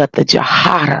 But the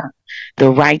Jahada, the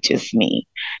righteous me,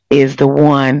 is the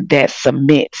one that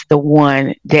submits, the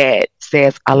one that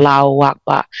says Allahu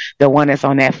Akbar, the one that's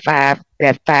on that five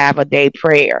a day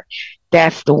prayer.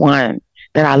 That's the one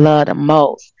that I love the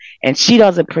most. And she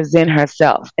doesn't present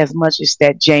herself as much as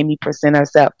that Jamie present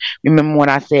herself. Remember what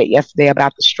I said yesterday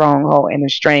about the stronghold and the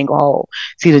stranglehold.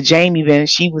 See, the Jamie, then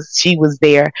she was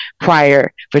there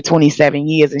prior for 27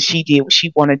 years, and she did what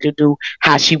she wanted to do,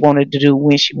 how she wanted to do,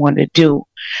 when she wanted to do.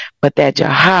 But that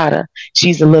Jahada,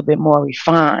 she's a little bit more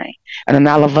refined, and then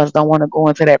all of us don't want to go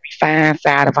into that refined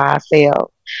side of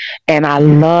ourselves. And I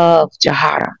love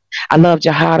Jahada. I love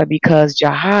Jahada because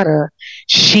Jahada,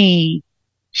 she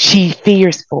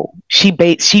fearful. She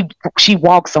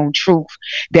walks on truth.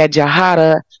 That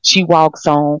Jahada, she walks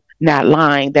on not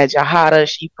lying. That Jahada,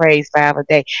 she prays 5 a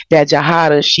day. That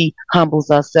Jahada, she humbles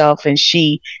herself and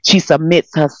she submits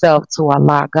herself to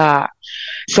Allah God.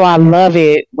 So I love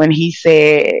it when he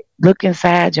said, look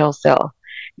inside yourself.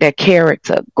 That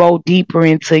character, go deeper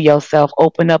into yourself,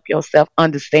 open up yourself,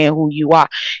 understand who you are.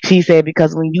 She said,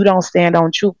 because when you don't stand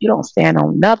on truth, you don't stand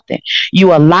on nothing.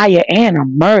 You a liar and a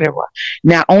murderer.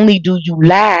 Not only do you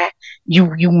lie,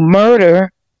 you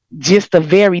murder just the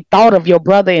very thought of your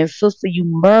brother and sister, you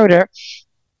murder.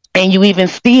 And you even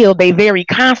steal their very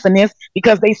consonants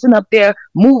because they sit up there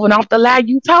moving off the lie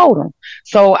you told them.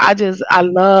 So I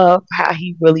love how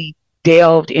he really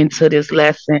delved into this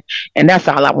lesson. And that's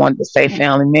all I wanted to say,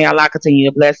 family. May Allah continue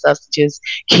to bless us to just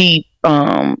keep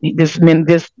this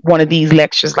one of these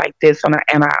lectures like this on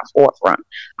our forefront.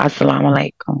 Assalamu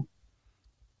alaikum.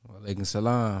 Wa alaikum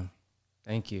salam.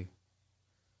 Thank you.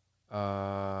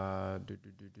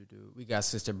 We got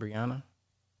Sister Brianna.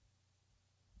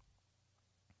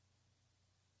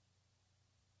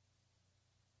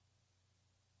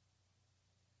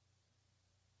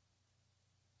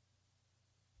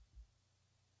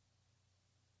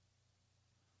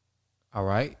 All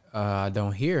right. I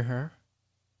don't hear her.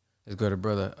 Let's go to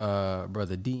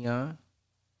brother Dion.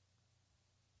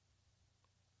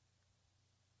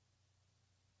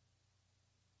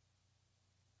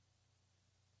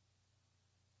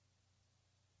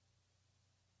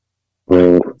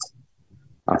 Assalamu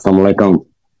alaikum.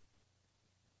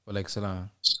 Wa alaikum salam.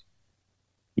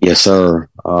 Yes, sir.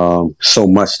 So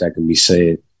much that can be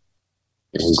said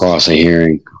in regards to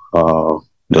hearing the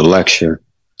lecture.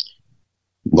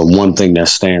 But one thing that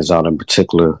stands out in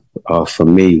particular for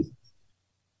me,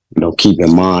 keep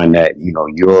in mind that,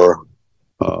 you're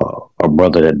a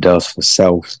brother that does for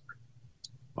self.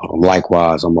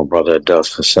 Likewise, I'm a brother that does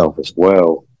for self as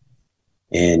well.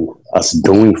 And us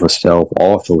doing for self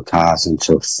also ties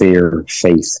into fear,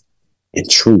 faith, and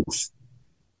truth.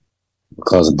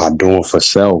 Because by doing for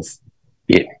self,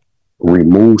 it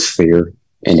removes fear,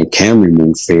 and it can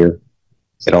remove fear.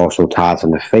 It also ties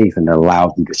into faith and it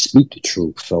allows you to speak the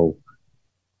truth. So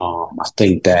I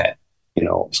think that,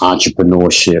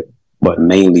 entrepreneurship, but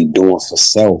mainly doing for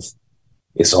self,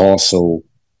 is also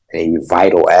a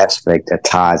vital aspect that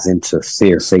ties into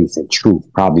fear, faith, and truth.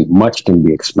 Probably much can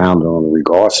be expounded on in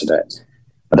regards to that.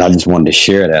 But I just wanted to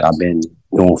share that. I've been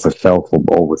doing for self for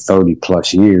over 30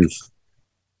 plus years.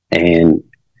 And,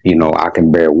 I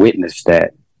can bear witness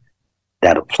that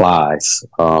applies,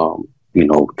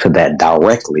 to that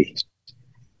directly,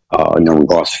 in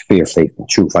regards to fear, faith, and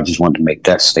truth. I just wanted to make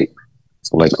that statement.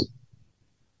 So, Wa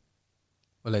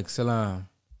alaikum salam.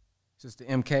 Sister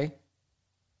MK.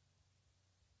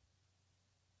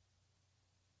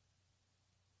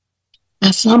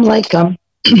 Assalamu alaikum.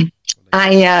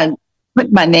 I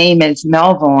put my name as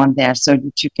Melva on there so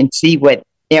that you can see what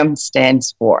M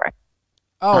stands for.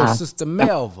 Oh, Sister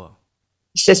Melva.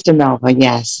 Sister Melva,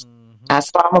 yes.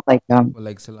 Assalamu alaikum.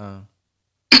 Walaikum salam.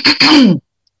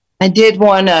 I did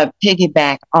want to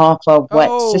piggyback off of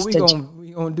what Sister...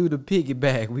 we gonna do the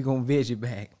piggyback. We gonna veggie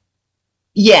back.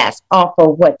 Yes, off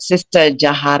of what Sister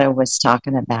Jahada was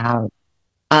talking about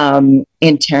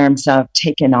in terms of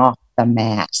taking off the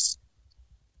mask.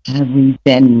 We've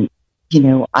been,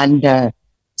 under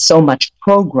so much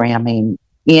programming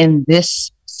in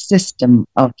this system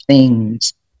of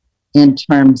things in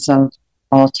terms of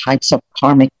all types of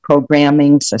karmic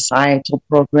programming, societal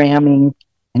programming,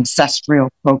 ancestral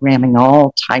programming,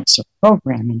 all types of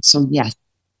programming. So yes,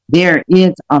 there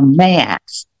is a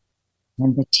mask,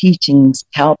 and the teachings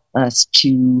help us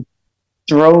to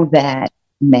throw that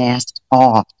mask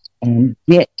off and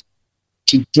get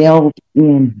to delve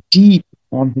in deep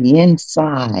on the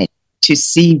inside to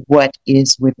see what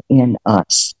is within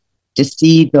us, to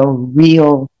see the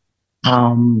real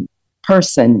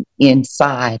person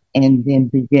inside, and then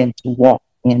begin to walk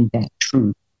in that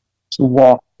truth, to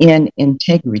walk in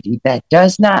integrity. That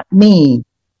does not mean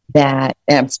that,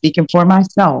 I'm speaking for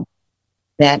myself,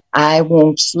 that I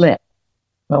won't slip.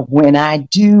 But when I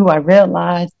do, I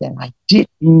realize that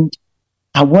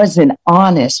I wasn't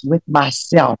honest with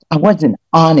myself. I wasn't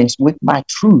honest with my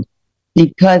truth,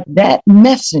 because that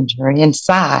messenger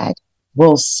inside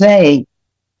will say,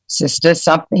 sister,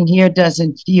 something here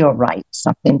doesn't feel right.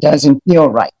 Something doesn't feel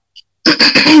right.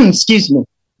 Excuse me.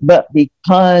 But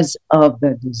because of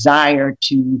the desire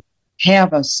to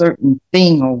have a certain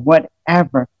thing or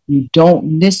whatever, you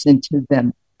don't listen to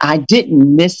them. I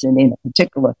didn't listen in a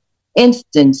particular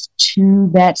instance to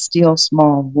that still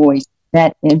small voice,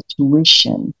 that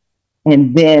intuition,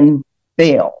 and then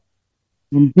fail.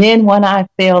 And then when I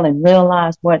failed and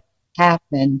realized what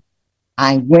happened,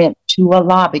 I went to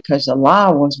Allah, because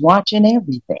Allah was watching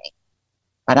everything.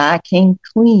 But I came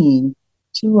clean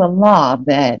to Allah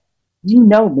that, you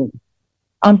know me,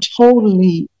 I'm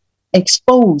totally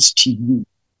exposed to you.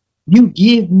 You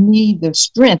give me the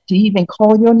strength to even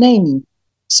call your name.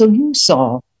 So you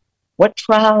saw what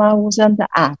trial I was under.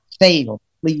 I failed.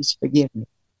 Please forgive me.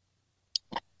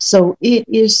 So it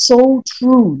is so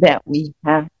true that we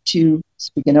have to,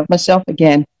 speaking of myself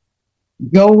again,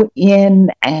 go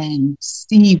in and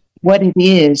see what it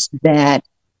is that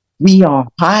we are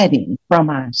hiding from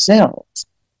ourselves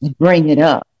and bring it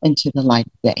up into the light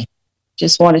of day.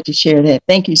 Just wanted to share that.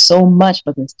 Thank you so much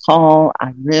for this call.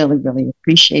 I really, really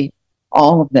appreciate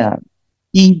all of the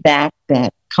feedback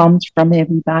that comes from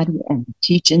everybody and the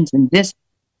teachings. And this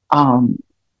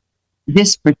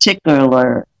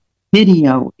particular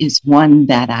video is one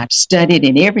that I've studied,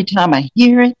 and every time I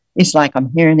hear it, it's like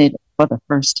I'm hearing it for the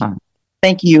first time.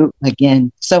 Thank you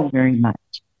again so very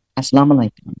much. Assalamu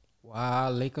alaikum. Wa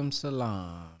alaikum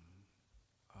salam.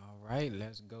 All right,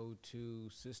 let's go to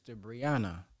Sister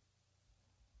Brianna.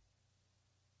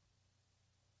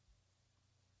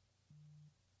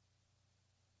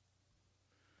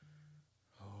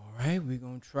 All right, we're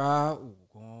going to try.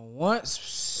 Going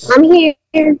once. I'm here.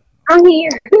 I'm here.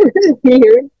 Can you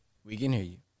hear me? We can hear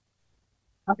you.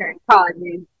 Okay, calling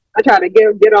me. I tried to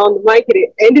get on the mic and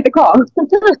it ended the call.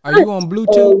 Are you on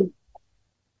Bluetooth?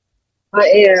 I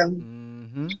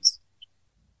am.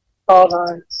 Hold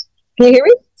on. Can you hear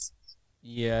me?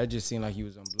 Yeah, it just seemed like he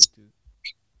was on Bluetooth.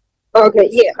 Okay,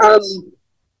 yeah.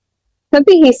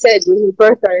 Something he said when he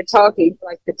first started talking for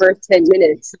like the first 10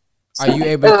 minutes. Are you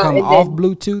able to come off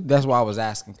Bluetooth? That's why I was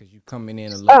asking, because you're coming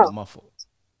in a little muffled.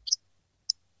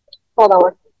 Hold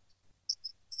on.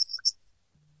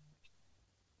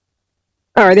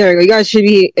 All right, there we go. You guys should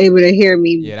be able to hear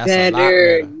me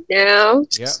better now.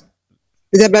 Yep.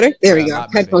 Is that better? There we go.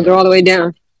 Headphones are all the way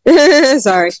down.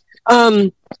 Sorry.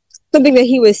 Something that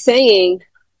he was saying,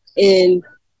 and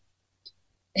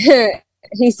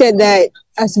he said that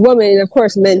us women, and of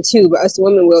course men too, but us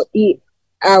women will eat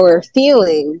our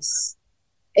feelings.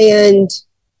 And,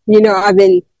 I've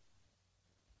been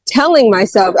telling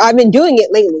myself, I've been doing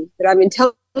it lately, but I've been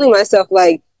telling myself,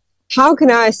 like, how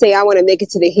can I say I want to make it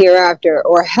to the hereafter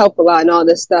or help a lot and all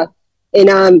this stuff, and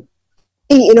I'm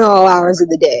eating all hours of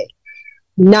the day,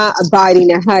 not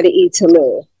abiding at how to eat to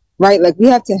live, right? Like, we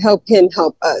have to help him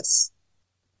help us.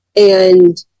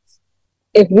 And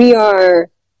if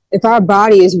our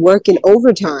body is working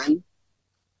overtime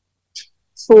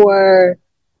for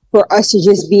us to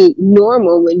just be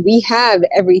normal when we have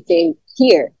everything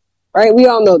here, right? We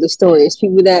all know the stories.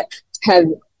 People that have,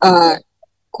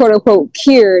 quote unquote,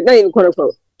 cured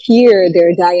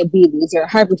their diabetes or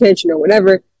hypertension or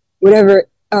whatever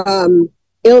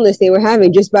illness they were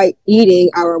having just by eating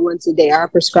our once a day, our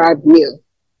prescribed meal,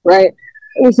 right?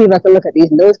 Let me see if I can look at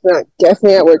these notes, but I'm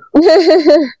definitely at work.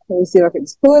 Let me see if I can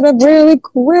just pull it up really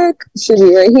quick. It should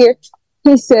be right here.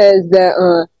 He says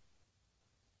that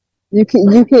you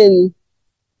can.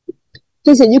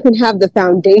 He said you can have the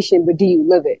foundation, but do you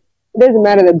live it? It doesn't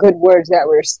matter the good words that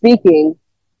we're speaking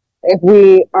if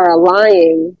we are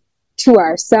lying to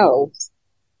ourselves,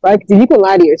 right? Because you can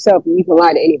lie to yourself and you can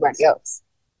lie to anybody else.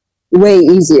 Way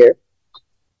easier.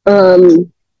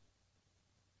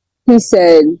 He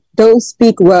said, don't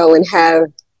speak well and have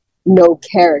no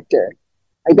character.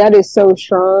 Like, that is so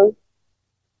strong.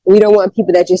 We don't want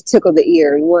people that just tickle the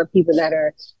ear. We want people that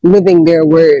are living their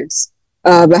words.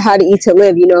 But how to eat to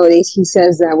live, you know, he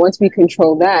says that once we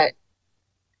control that,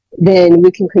 then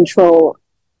we can control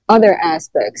other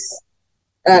aspects.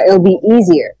 It'll be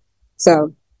easier.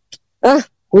 So,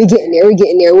 we're getting there. We're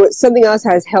getting there. Something else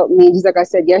has helped me, just like I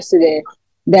said yesterday,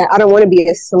 that I don't want to be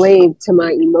a slave to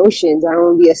my emotions. I don't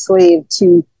want to be a slave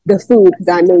to the food because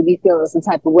I may be feeling some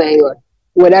type of way or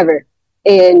whatever.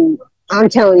 And I'm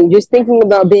telling you, just thinking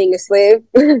about being a slave,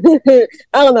 I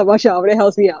don't know about y'all, but it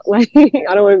helps me out. Like,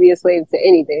 I don't want to be a slave to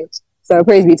anything. So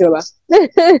praise be to Allah.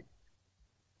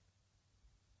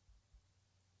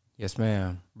 Yes,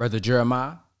 ma'am. Brother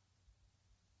Jeremiah.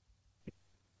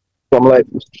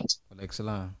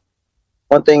 Excellent.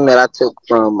 One thing that I took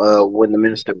from when the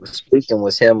minister was speaking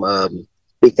was him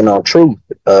speaking on truth,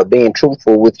 being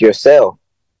truthful with yourself.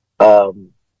 The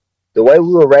way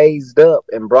we were raised up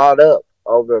and brought up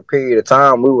over a period of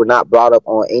time, we were not brought up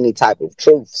on any type of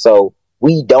truth. So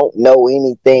we don't know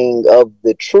anything of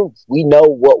the truth. We know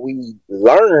what we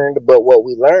learned, but what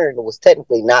we learned was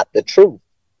technically not the truth.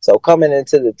 So coming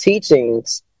into the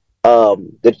teachings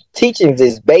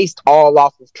is based all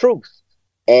off of truth.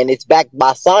 And it's backed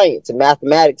by science and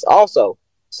mathematics also.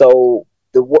 So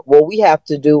what we have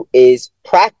to do is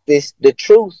practice the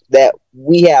truth that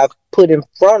we have put in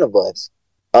front of us.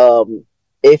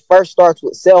 It first starts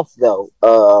with self, though,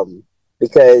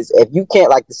 because if you can't,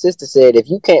 like the sister said, if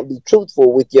you can't be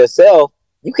truthful with yourself,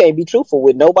 you can't be truthful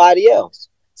with nobody else.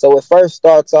 So it first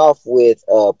starts off with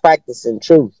practicing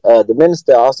truth. The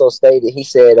minister also stated, he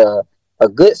said, a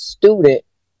good student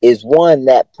is one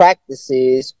that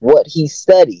practices what he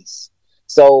studies.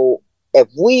 So if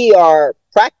we are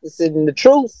practicing the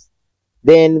truth,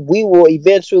 then we will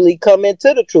eventually come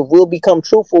into the truth. We'll become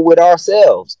truthful with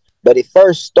ourselves. But it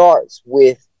first starts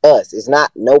with us. It's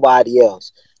not nobody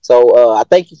else. So I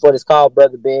thank you for this call,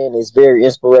 Brother Ben. It's very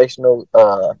inspirational.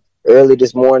 Early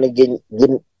this morning, getting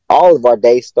all of our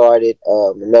day started.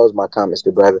 And those are my comments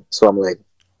to brother. Assalamu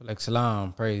alaikum.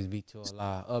 Salam. Praise be to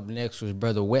Allah. Up next was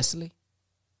Brother Wesley.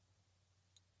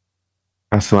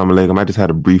 Assalamu alaikum. I just had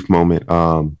a brief moment.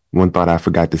 One thought I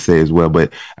forgot to say as well,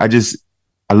 but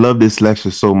I love this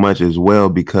lecture so much as well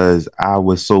because I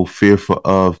was so fearful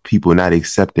of people not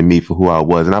accepting me for who I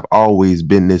was. And I've always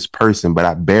been this person, but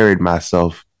I buried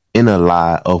myself in a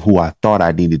lie of who I thought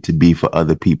I needed to be for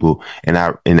other people. And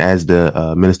as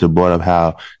the minister brought up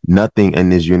how nothing in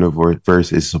this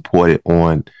universe is supported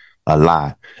on a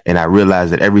lie. And I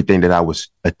realized that everything that I was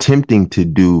attempting to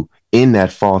do in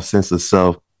that false sense of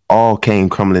self all came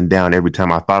crumbling down. Every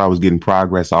time I thought I was getting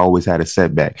progress, I always had a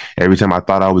setback. Every time I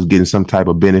thought I was getting some type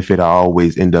of benefit, I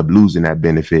always end up losing that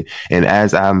benefit. And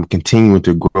as I'm continuing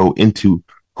to grow into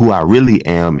who I really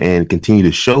am and continue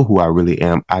to show who I really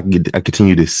am, I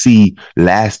continue to see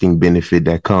lasting benefit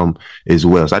that come as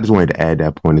well. So I just wanted to add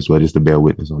that point as well, just to bear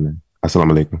witness on that.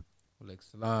 Assalamu alaikum.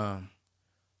 Salam.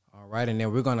 All right, and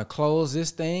then we're going to close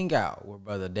this thing out with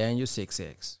Brother Daniel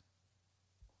 6X.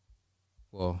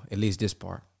 Well, at least this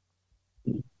part.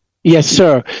 Yes,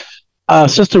 sir.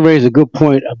 Sister raised a good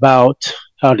point about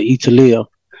how to eat to live.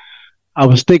 I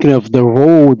was thinking of the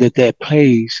role that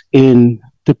plays in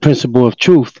the principle of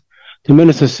truth. The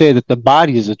minister said that the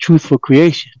body is a truthful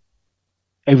creation.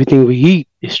 Everything we eat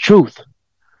is truth.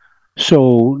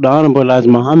 So the Honorable Elijah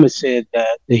Muhammad said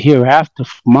that the hereafter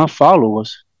for my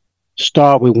followers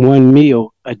start with one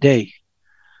meal a day.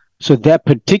 So that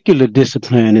particular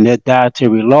discipline and that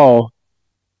dietary law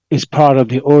is part of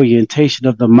the orientation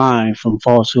of the mind from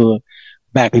falsehood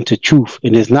back into truth.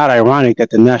 And it's not ironic that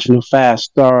the national fast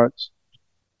starts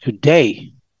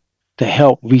today to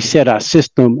help reset our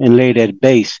system and lay that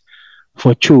base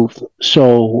for truth.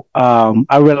 So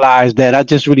I realized that I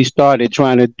just really started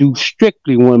trying to do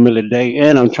strictly 1 meal a day,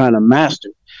 and I'm trying to master.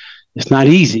 It's not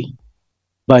easy,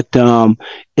 but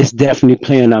it's definitely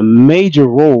playing a major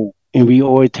role in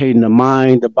reorientating the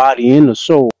mind, the body, and the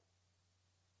soul.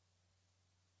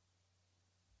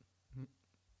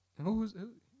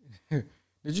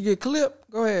 Did you get clipped?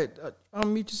 Go ahead.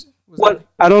 What?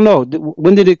 I don't know.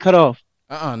 When did it cut off?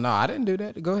 No, I didn't do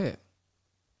that. Go ahead.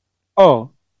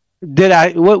 Oh, did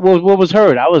I? What was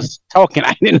heard? I was talking.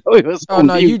 I didn't know it was. Oh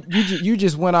no, you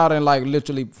just went out and like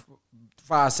literally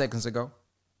 5 seconds ago.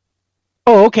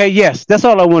 Oh, okay. Yes, that's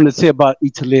all I wanted to say about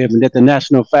Eat to Live, and that the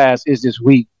national fast is this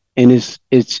week, and it's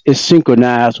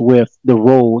synchronized with the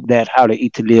role that How to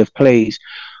Eat to Live plays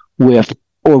with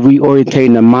or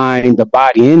reorientating the mind, the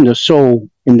body, and the soul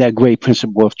in that great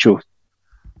principle of truth.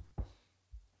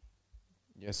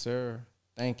 Yes, sir.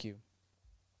 Thank you.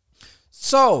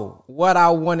 So, what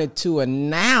I wanted to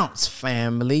announce,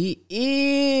 family,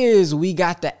 is we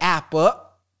got the app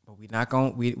up, but we're not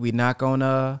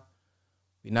gonna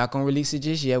release it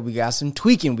just yet. We got some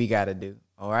tweaking we gotta do.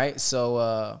 All right.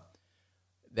 So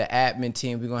the admin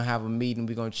team, we're gonna have a meeting.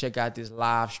 We're gonna check out this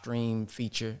live stream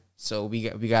feature. So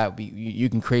you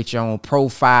can create your own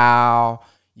profile,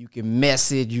 you can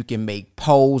message, you can make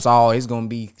polls. It's gonna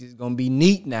be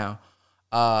neat now.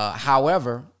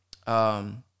 However,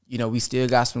 we still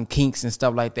got some kinks and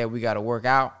stuff like that we got to work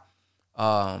out.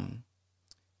 And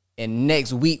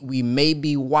next week we may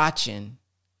be watching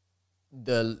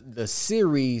the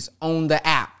series on the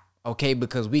app, okay?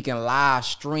 Because we can live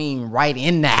stream right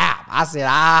in the app. I said,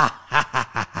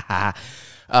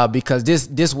 because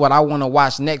this what I want to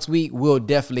watch next week will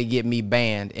definitely get me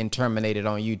banned and terminated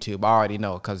on YouTube. I already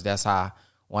know, because that's how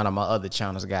one of my other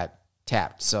channels got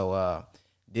tapped. So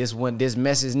this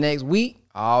message next week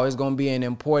always gonna be an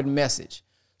important message.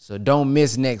 So don't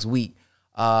miss next week.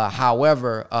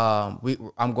 However,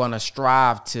 I'm gonna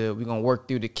we're gonna work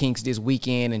through the kinks this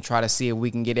weekend and try to see if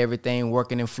we can get everything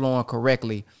working and flowing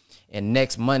correctly. And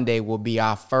next Monday will be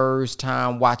our first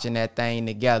time watching that thing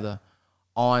together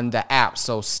on the app.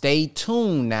 So stay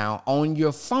tuned now on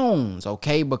your phones,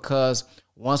 okay? Because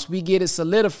once we get it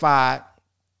solidified,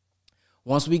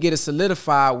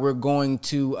 we're going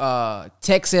to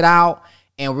text it out,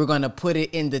 and we're going to put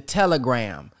it in the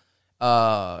Telegram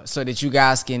so that you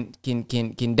guys can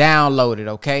download it,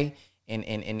 okay?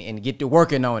 And get to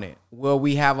working on it. Will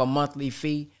we have a monthly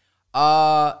fee?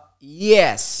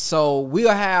 Yes. So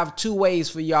we'll have 2 ways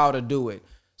for y'all to do it.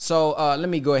 So let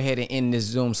me go ahead and end this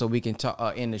Zoom so we can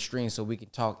talk in the stream so we can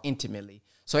talk intimately.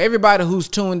 So everybody who's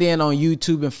tuned in on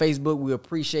YouTube and Facebook, we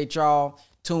appreciate y'all.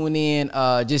 Tune in.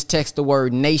 Just text the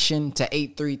word nation to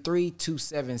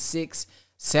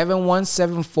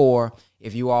 833-276-7174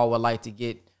 if you all would like to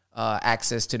get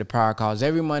access to the power calls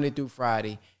every Monday through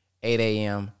Friday, 8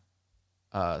 a.m.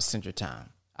 Central Time.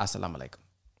 Assalamu alaikum.